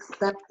wouldn't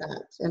accept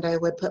that, and I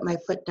would put my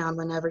foot down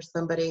whenever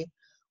somebody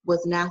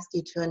was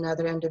nasty to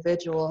another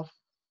individual.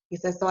 He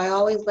says, so I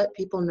always let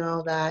people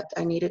know that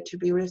I needed to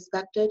be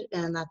respected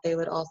and that they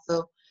would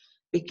also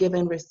be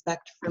given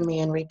respect from me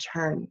in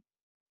return.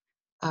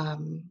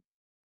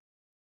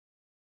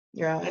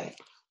 You're all right.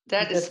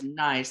 That is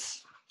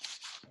nice.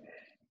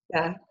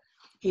 Yeah.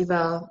 He's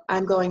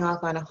I'm going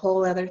off on a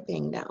whole other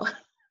thing now.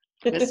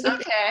 It's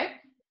okay.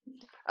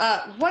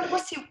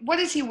 What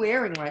is he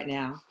wearing right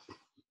now?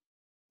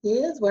 He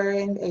is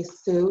wearing a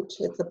suit.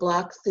 It's a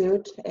black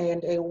suit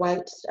and a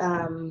white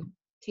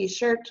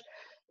t-shirt.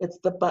 It's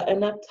the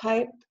button-up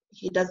type.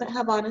 He doesn't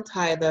have on a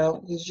tie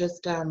though. He's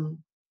just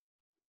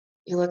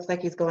he looks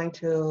like he's going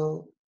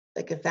to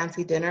like a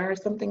fancy dinner or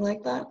something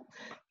like that.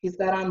 He's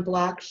got on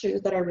black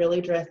shoes that are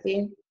really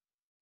dressy.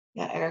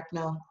 Yeah, Eric,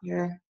 no,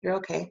 you're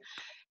okay.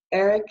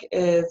 Erik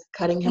is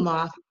cutting him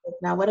off.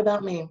 Now, what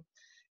about me?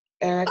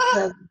 Erik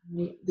has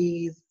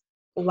these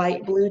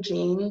light blue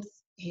jeans.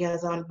 He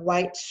has on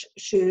white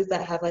shoes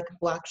that have like a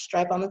black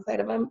stripe on the side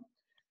of them.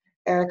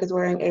 Erik is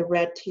wearing a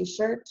red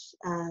t-shirt,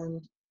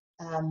 and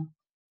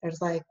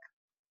there's like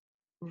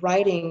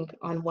writing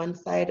on one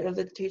side of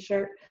the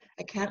t-shirt.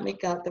 I can't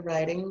make out the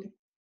writing.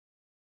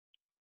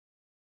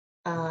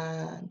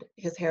 And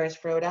his hair is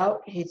froed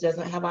out. He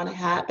doesn't have on a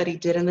hat, but he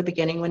did in the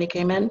beginning when he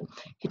came in.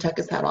 He took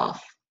his hat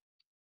off.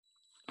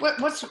 What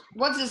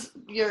does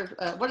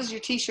your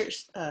t-shirt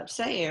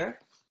say, Erik?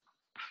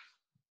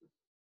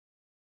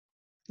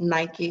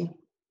 Nike.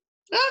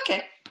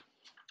 Okay,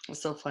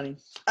 that's so funny.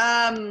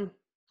 I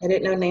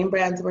didn't know name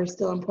brands were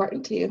still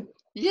important to you.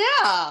 Yeah,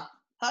 I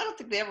don't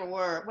think they ever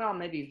were. Well,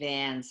 maybe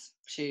Vans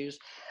shoes.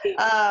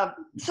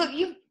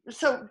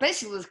 So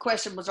basically, the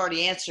question was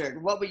already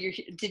answered. What were you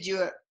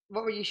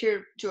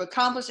here to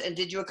accomplish, and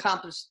did you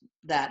accomplish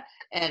that?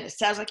 And it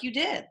sounds like you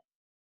did.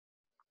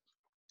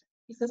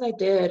 He says I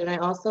did, and I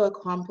also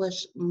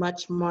accomplished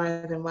much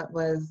more than what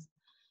was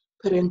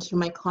put into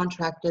my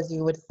contract, as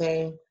you would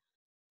say.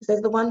 He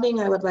says the one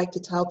thing I would like to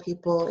tell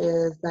people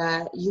is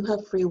that you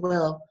have free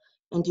will,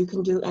 and you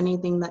can do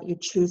anything that you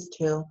choose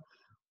to.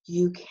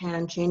 You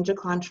can change a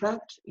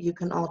contract, you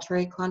can alter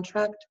a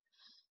contract.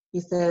 He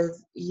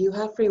says you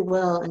have free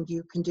will, and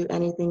you can do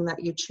anything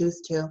that you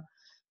choose to.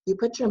 You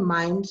put your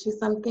mind to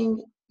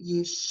something,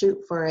 you shoot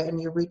for it,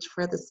 and you reach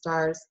for the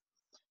stars.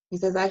 He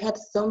says, I had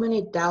so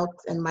many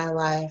doubts in my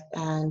life,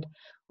 and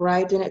where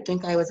I didn't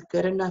think I was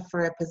good enough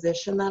for a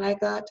position that I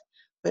got,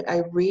 but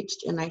I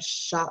reached and I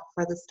shot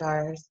for the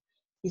stars.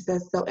 He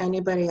says, so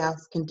anybody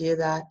else can do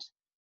that.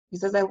 He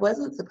says, I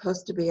wasn't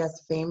supposed to be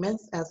as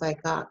famous as I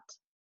got.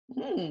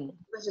 I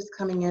was just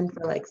coming in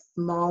for like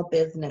small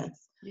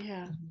business.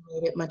 Yeah. He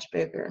made it much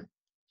bigger.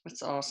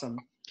 That's awesome.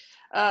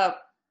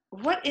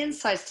 What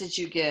insights did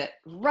you get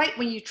right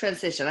when you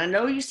transitioned? I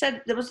know you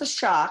said there was a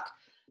shock,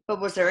 but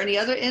was there any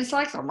other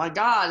insights? Oh my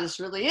God, this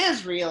really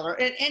is real, or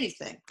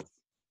anything?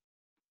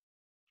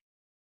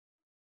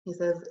 He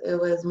says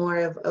it was more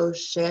of, oh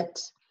shit,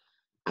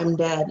 I'm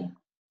dead.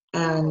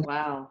 And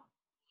wow.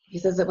 He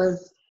says it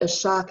was a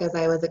shock as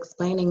I was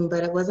explaining,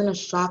 but it wasn't a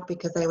shock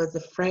because I was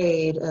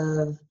afraid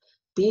of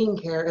being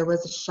here. It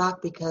was a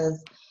shock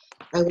because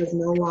I was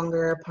no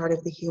longer a part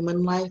of the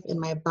human life and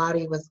my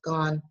body was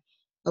gone.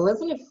 I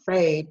wasn't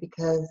afraid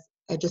because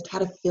I just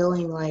had a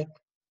feeling like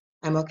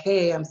I'm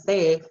okay, I'm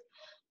safe.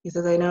 He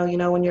says, I know,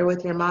 when you're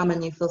with your mom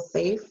and you feel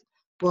safe.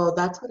 Well,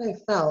 that's what I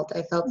felt.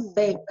 I felt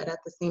safe, but at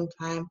the same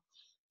time,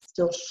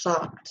 still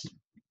shocked.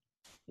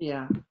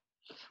 Yeah.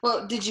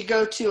 Well, did you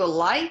go to a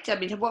light? I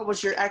mean, what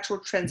was your actual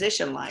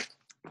transition like?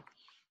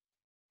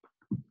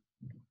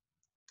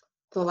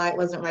 The light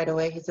wasn't right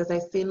away. He says, I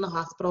seen the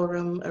hospital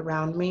room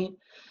around me.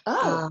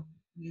 I've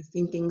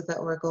seen things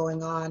that were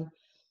going on.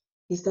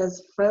 He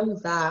says, from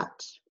that,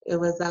 it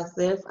was as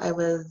if I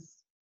was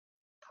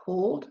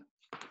pulled,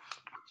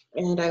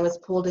 and I was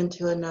pulled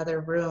into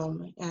another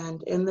room.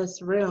 And in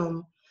this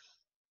room,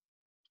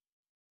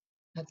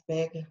 that's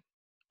big,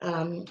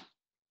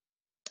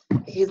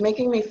 he's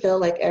making me feel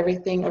like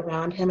everything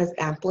around him is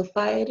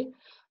amplified,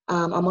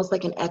 almost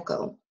like an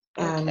echo.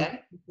 And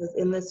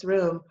in this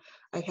room,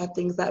 I had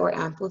things that were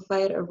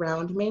amplified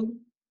around me.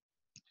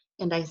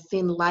 And I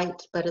seen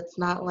light, but it's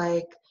not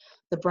like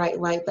the bright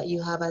light that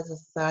you have as a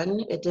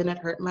sun. It didn't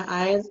hurt my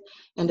eyes,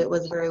 and it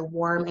was very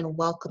warm and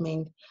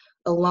welcoming.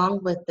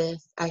 Along with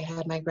this, I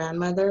had my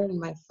grandmother and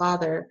my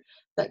father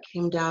that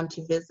came down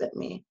to visit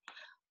me.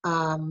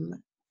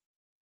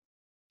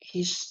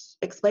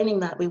 explaining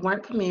that we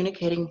weren't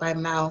communicating by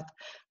mouth.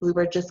 We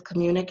were just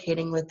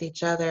communicating with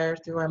each other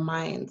through our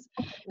minds.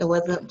 It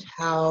wasn't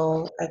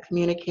how I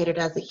communicated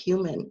as a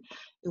human.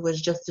 It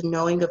was just a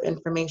knowing of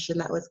information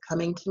that was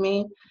coming to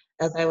me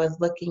as I was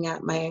looking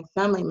at my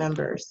family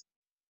members.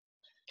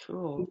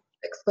 Cool.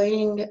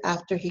 Explaining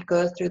after he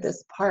goes through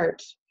this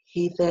part,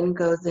 he then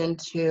goes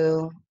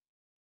into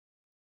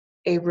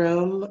a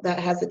room that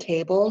has a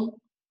table.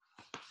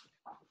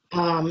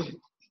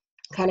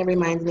 Kind of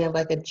reminds me of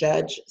like a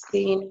judge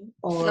scene,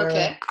 or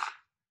Okay.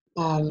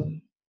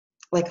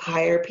 like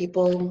higher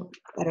people.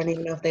 I don't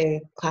even know if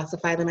they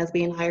classify them as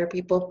being higher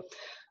people,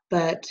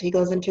 but he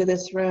goes into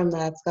this room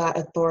that's got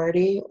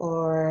authority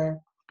or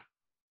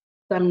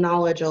some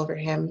knowledge over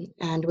him.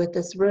 And with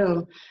this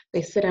room,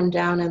 they sit him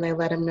down and they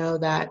let him know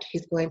that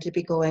he's going to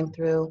be going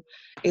through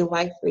a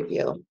life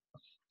review.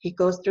 He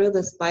goes through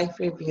this life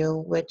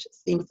review, which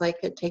seems like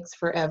it takes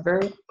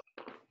forever.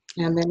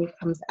 And then he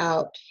comes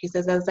out. He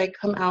says, as I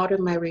come out of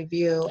my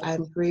review,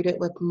 I'm greeted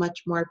with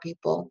much more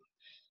people.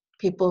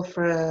 People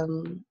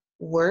from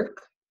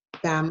work,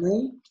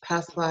 family,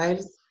 past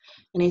lives.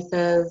 And he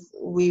says,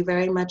 we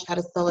very much had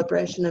a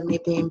celebration of me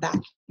being back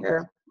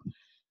here.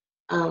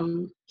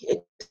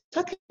 It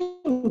took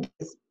him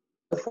days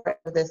before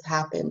this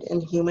happened. In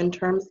human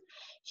terms,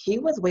 he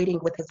was waiting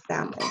with his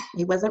family.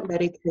 He wasn't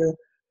ready to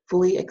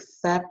fully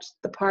accept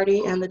the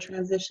party and the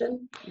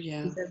transition.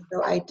 Yeah. He says,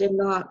 so I did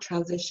not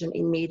transition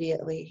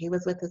immediately. He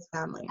was with his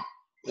family.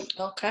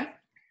 Okay.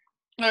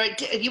 All right.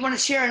 Do you want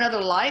to share another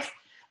life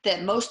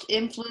that most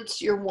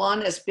influenced your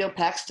one as Bill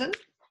Paxton?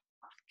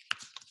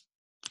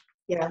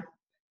 Yeah.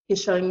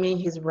 He's showing me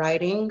he's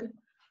writing.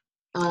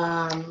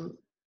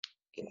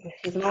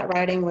 He's not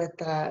writing with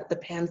the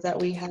pens that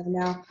we have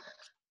now.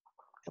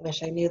 I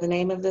wish I knew the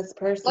name of this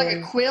Like a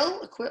person.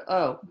 quill? A quill?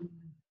 Oh,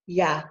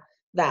 Yeah,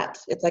 that.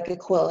 It's like a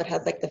quill. It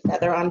has like the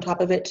feather on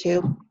top of it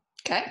too.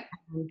 okay.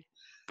 And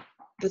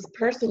this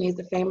person, he's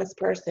a famous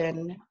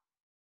person.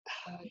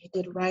 He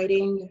did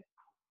writing.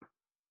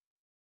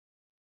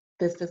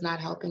 This is not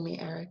helping me,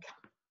 Erik.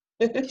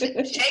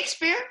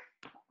 Shakespeare?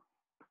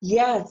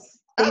 Yes,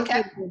 thank Okay.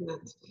 you for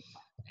that.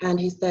 And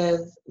he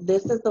says,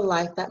 this is the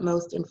life that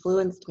most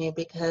influenced me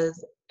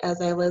because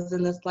as I was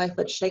in this life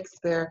with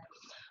Shakespeare,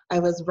 I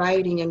was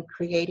writing and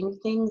creating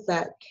things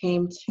that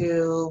came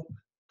to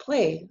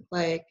play,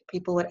 like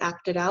people would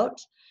act it out.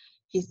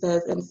 He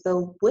says, and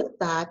so with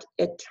that,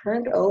 it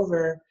turned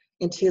over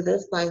into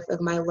this life of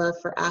my love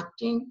for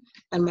acting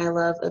and my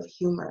love of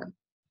humor.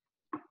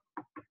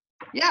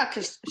 Yeah,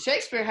 because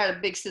Shakespeare had a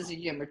big sense of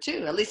humor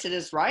too, at least in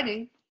his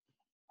writing.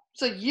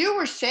 So you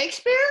were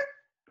Shakespeare?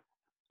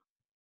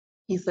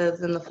 He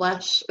says, in the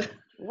flesh.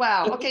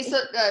 Wow. Okay, so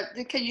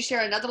can you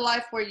share another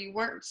life where you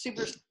weren't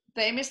super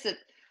famous that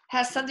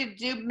has something to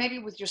do maybe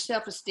with your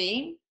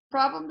self-esteem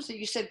problems that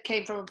you said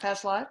came from a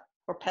past life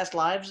or past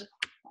lives?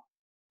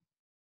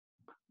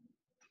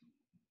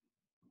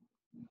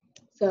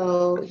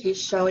 So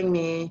he's showing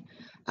me,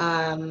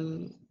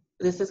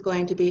 this is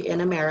going to be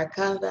in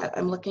America that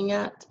I'm looking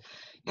at.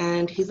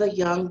 And he's a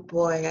young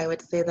boy. I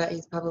would say that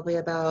he's probably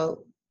about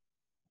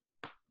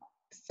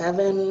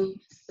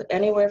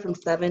anywhere from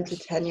 7 to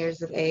 10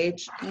 years of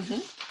age.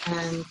 Mm-hmm.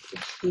 And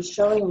he's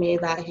showing me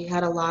that he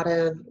had a lot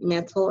of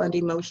mental and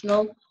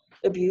emotional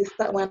abuse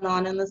that went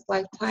on in this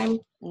lifetime.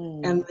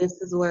 And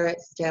this is where it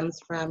stems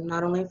from,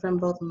 not only from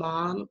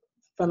mom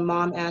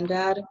and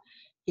dad,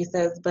 he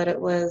says, but it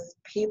was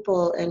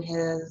people in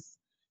his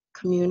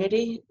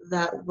community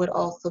that would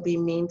also be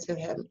mean to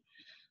him.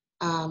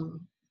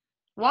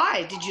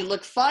 Why? Did you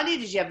look funny?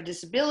 Did you have a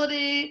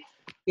disability?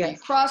 Were you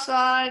Yes.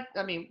 cross-eyed?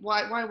 I mean,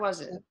 why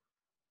was it?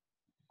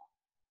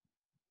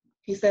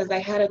 He says, I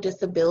had a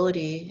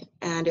disability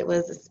and it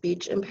was a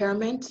speech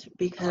impairment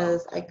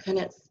because I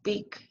couldn't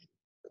speak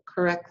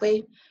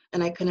correctly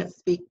and I couldn't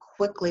speak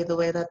quickly the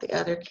way that the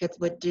other kids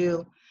would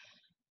do.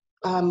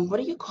 What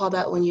do you call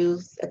that when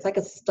it's like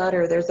a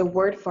stutter? There's a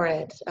word for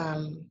it.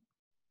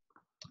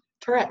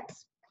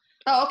 Tourette's.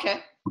 Oh, okay.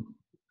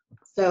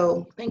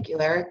 So thank you,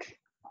 Erik.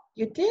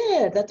 You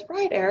did. That's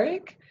right,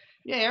 Erik.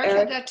 Yeah, Erik had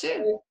Erik, that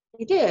too.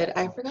 you did.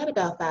 I forgot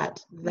about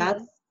that.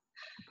 Mm-hmm.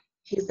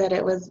 He said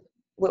it was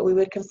what we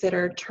would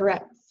consider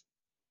Tourette's.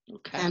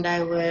 Okay. And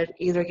I would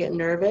either get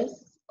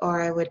nervous or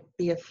I would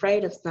be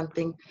afraid of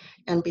something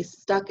and be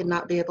stuck and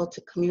not be able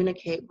to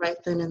communicate right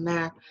then and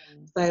there.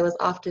 So I was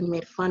often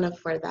made fun of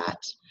for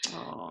that. He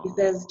Oh.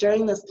 says,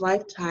 during this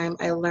lifetime,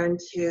 I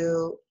learned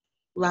to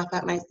laugh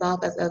at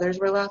myself as others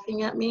were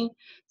laughing at me,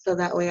 so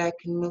that way I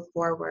can move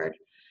forward.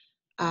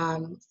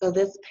 So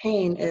this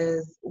pain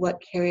is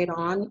what carried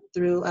on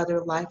through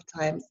other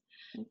lifetimes.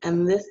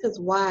 And this is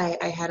why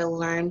I had to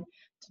learn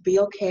to be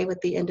okay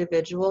with the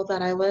individual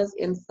that I was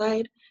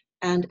inside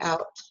and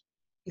out.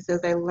 He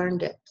says, I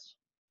learned it.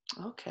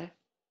 Okay.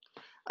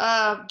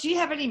 Do you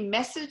have any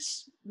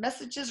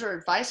messages or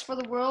advice for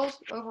the world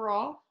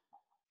overall?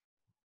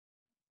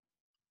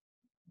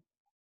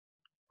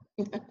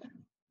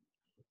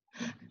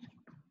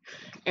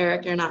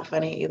 Erik, you're not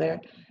funny either.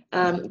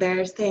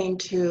 They're saying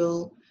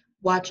to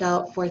watch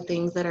out for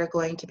things that are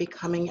going to be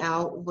coming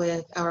out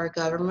with our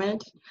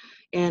government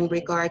in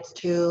regards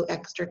to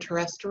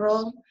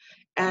extraterrestrial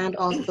and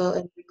also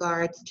in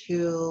regards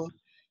to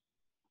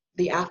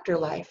the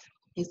afterlife.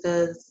 He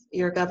says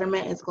your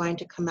government is going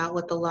to come out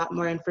with a lot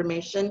more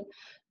information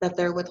that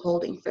they're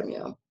withholding from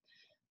you.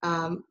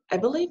 I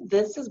believe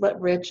this is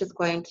what Rich is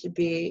going to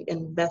be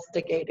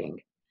investigating.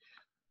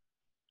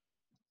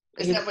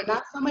 Is that It's what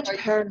not so much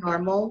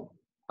paranormal.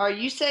 are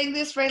you saying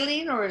this,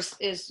 Raylene, or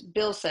is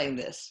Bill saying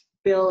this?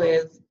 Bill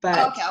is,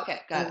 but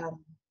Okay, got it.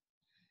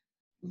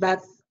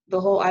 that's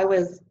the whole, I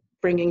was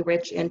bringing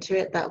Rich into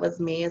it. That was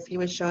me as he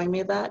was showing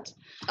me that.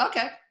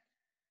 Okay.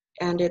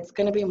 And it's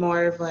going to be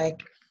more of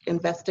like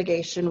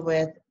investigation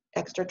with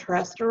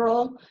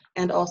extraterrestrial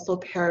and also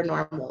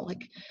paranormal.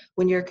 Like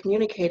when you're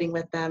communicating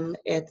with them,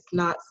 it's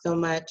not so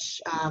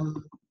much,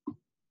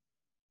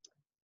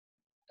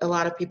 a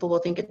lot of people will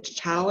think it's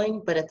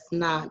channeling, but it's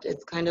not.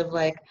 It's kind of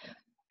like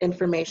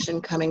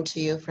information coming to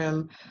you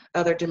from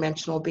other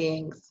dimensional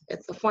beings.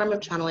 It's a form of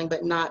channeling,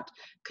 but not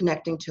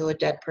connecting to a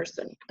dead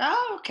person.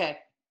 Oh, okay.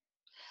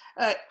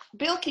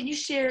 Bill, can you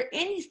share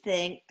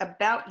anything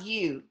about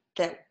you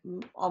that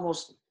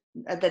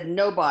that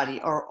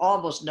nobody or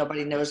almost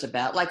nobody knows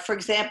about? Like, for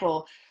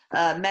example,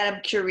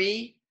 Madame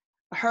Curie,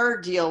 her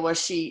deal was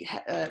she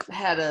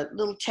had a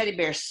little teddy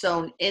bear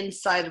sewn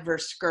inside of her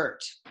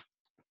skirt.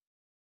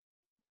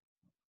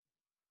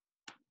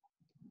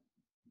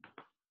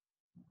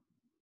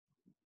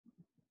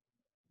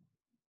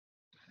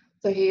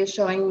 So he is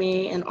showing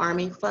me an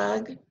army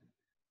flag.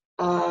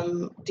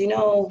 Do you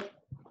know,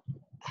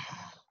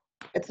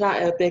 it's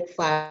not a big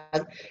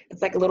flag.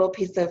 It's like a little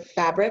piece of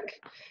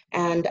fabric.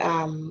 And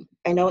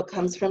I know it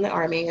comes from the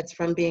army. It's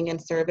from being in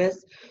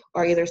service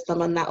or either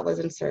someone that was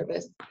in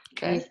service.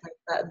 Okay. And he said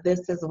that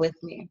this is with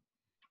me.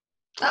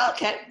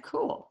 Okay,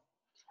 cool.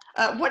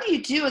 What do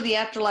you do in the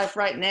afterlife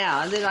right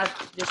now? And then I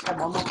just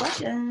have one more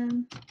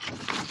question.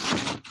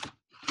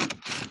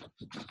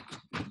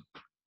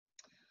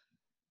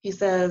 He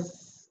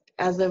says,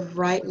 as of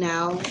right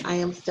now, I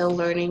am still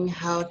learning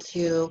how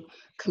to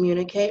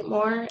communicate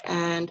more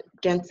and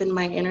densen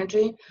my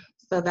energy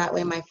so that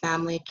way my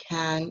family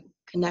can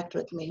connect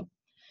with me.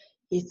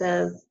 He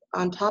says,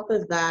 on top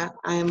of that,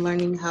 I am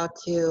learning how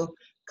to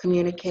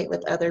communicate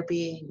with other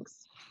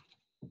beings.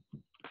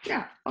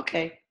 Yeah,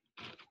 okay.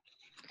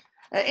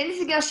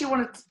 Anything else you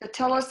want to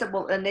tell us that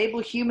will enable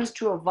humans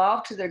to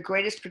evolve to their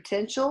greatest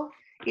potential,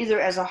 either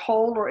as a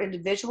whole or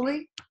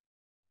individually?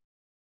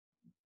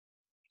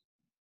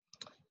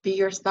 Be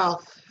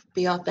yourself,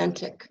 be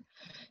authentic.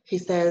 He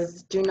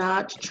says, do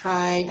not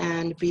try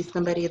and be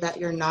somebody that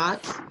you're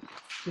not.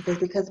 He says,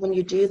 because when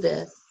you do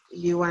this,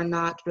 you are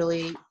not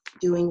really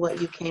doing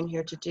what you came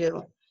here to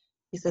do.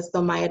 He says,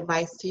 so my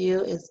advice to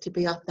you is to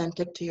be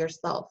authentic to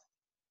yourself.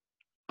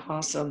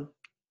 Awesome.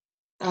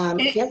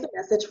 He has a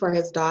message for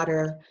his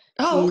daughter.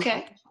 Oh, okay.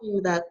 He's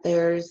mentioning that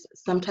there's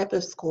some type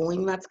of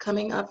schooling that's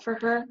coming up for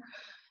her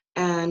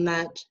and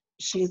that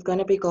she's going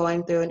to be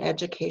going through an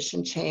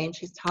education change.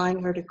 He's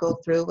telling her to go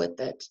through with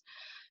it.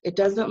 It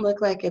doesn't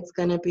look like it's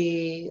going to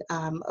be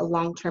a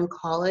long-term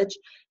college.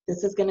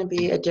 This is going to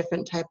be a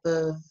different type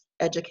of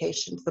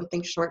education,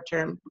 something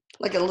short-term.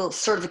 Like a little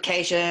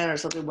certification or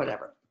something,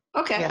 whatever.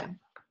 Okay. Yeah.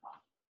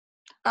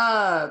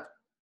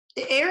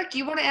 Erik,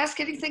 you want to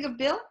ask anything of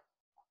Bill?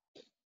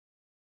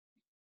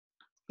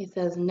 He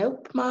says,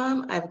 nope,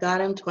 Mom, I've got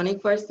him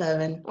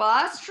 24/7.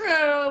 Well, that's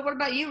true. What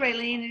about you,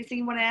 Raylene? Anything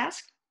you want to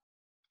ask?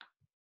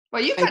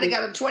 Well, you kind of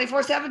got him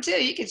 24/7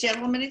 too. You can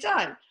channel him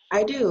anytime.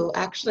 I do,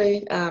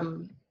 actually.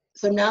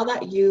 So now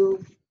that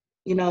you've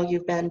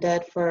been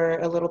dead for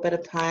a little bit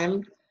of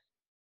time,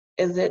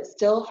 is it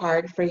still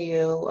hard for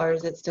you, or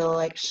is it still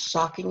like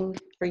shocking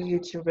for you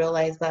to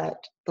realize that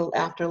the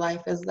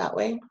afterlife is that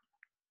way?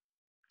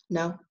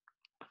 No?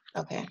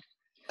 Okay.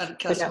 So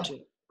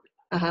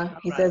no.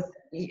 He says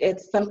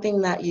it's something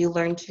that you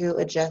learn to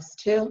adjust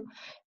to.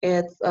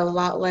 It's a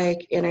lot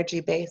like energy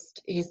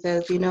based. He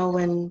says,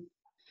 when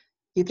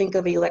you think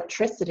of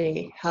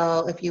electricity,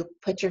 how if you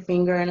put your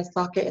finger in a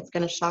socket, it's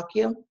going to shock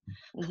you.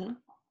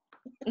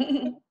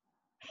 Mm-hmm.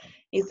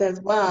 He says,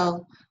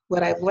 well,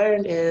 what I've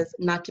learned is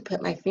not to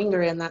put my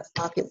finger in that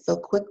socket so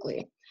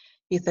quickly.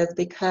 He says,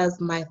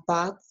 because my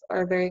thoughts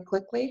are very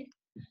quickly,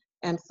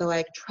 and so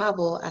I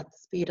travel at the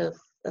speed of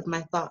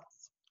my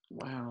thoughts.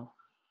 Wow.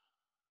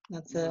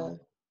 That's a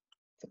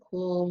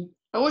cool.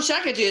 I wish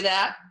I could do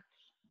that.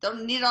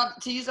 Don't need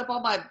to use up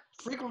all my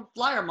frequent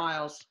flyer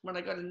miles when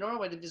I go to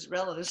Norway to visit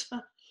relatives.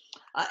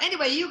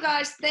 Anyway, you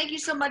guys, thank you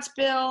so much,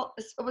 Bill.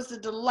 It was a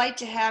delight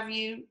to have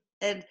you.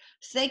 And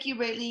thank you,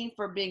 Raylene,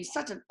 for being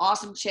such an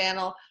awesome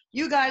channel.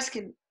 You guys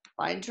can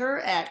find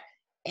her at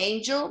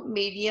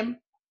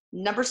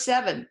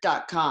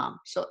angelmedium7.com.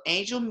 So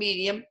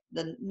angelmedium,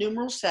 the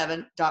numeral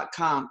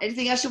 7.com.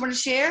 Anything else you want to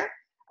share?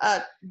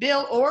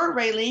 Bill or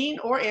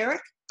Raylene or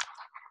Erik?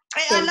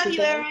 Hey, I love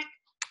you, Erik.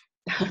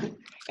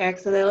 Erik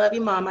says, I love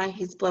you, Mama.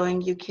 He's blowing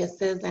you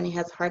kisses and he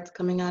has hearts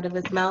coming out of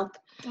his mouth.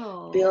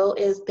 Oh. Bill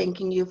is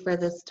thanking you for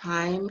this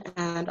time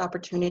and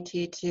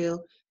opportunity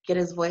to get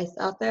his voice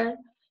out there.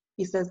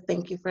 He says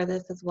thank you for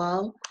this as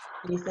well.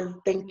 And he says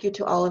thank you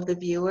to all of the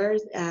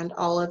viewers and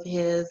all of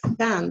his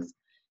fans.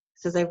 He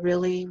says, I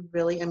really,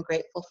 really am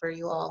grateful for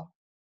you all.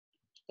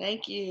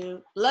 Thank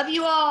you. Love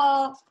you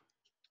all.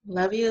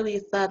 Love you,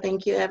 Lisa.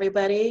 Thank you,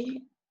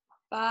 everybody.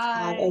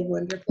 Have a Bye.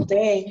 wonderful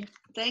day.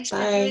 Thanks for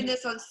doing Bye.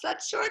 this on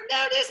such short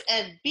notice,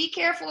 and be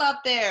careful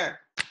out there.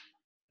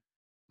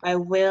 I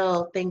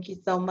will. Thank you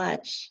so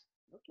much.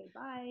 Okay,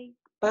 bye.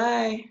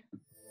 Bye.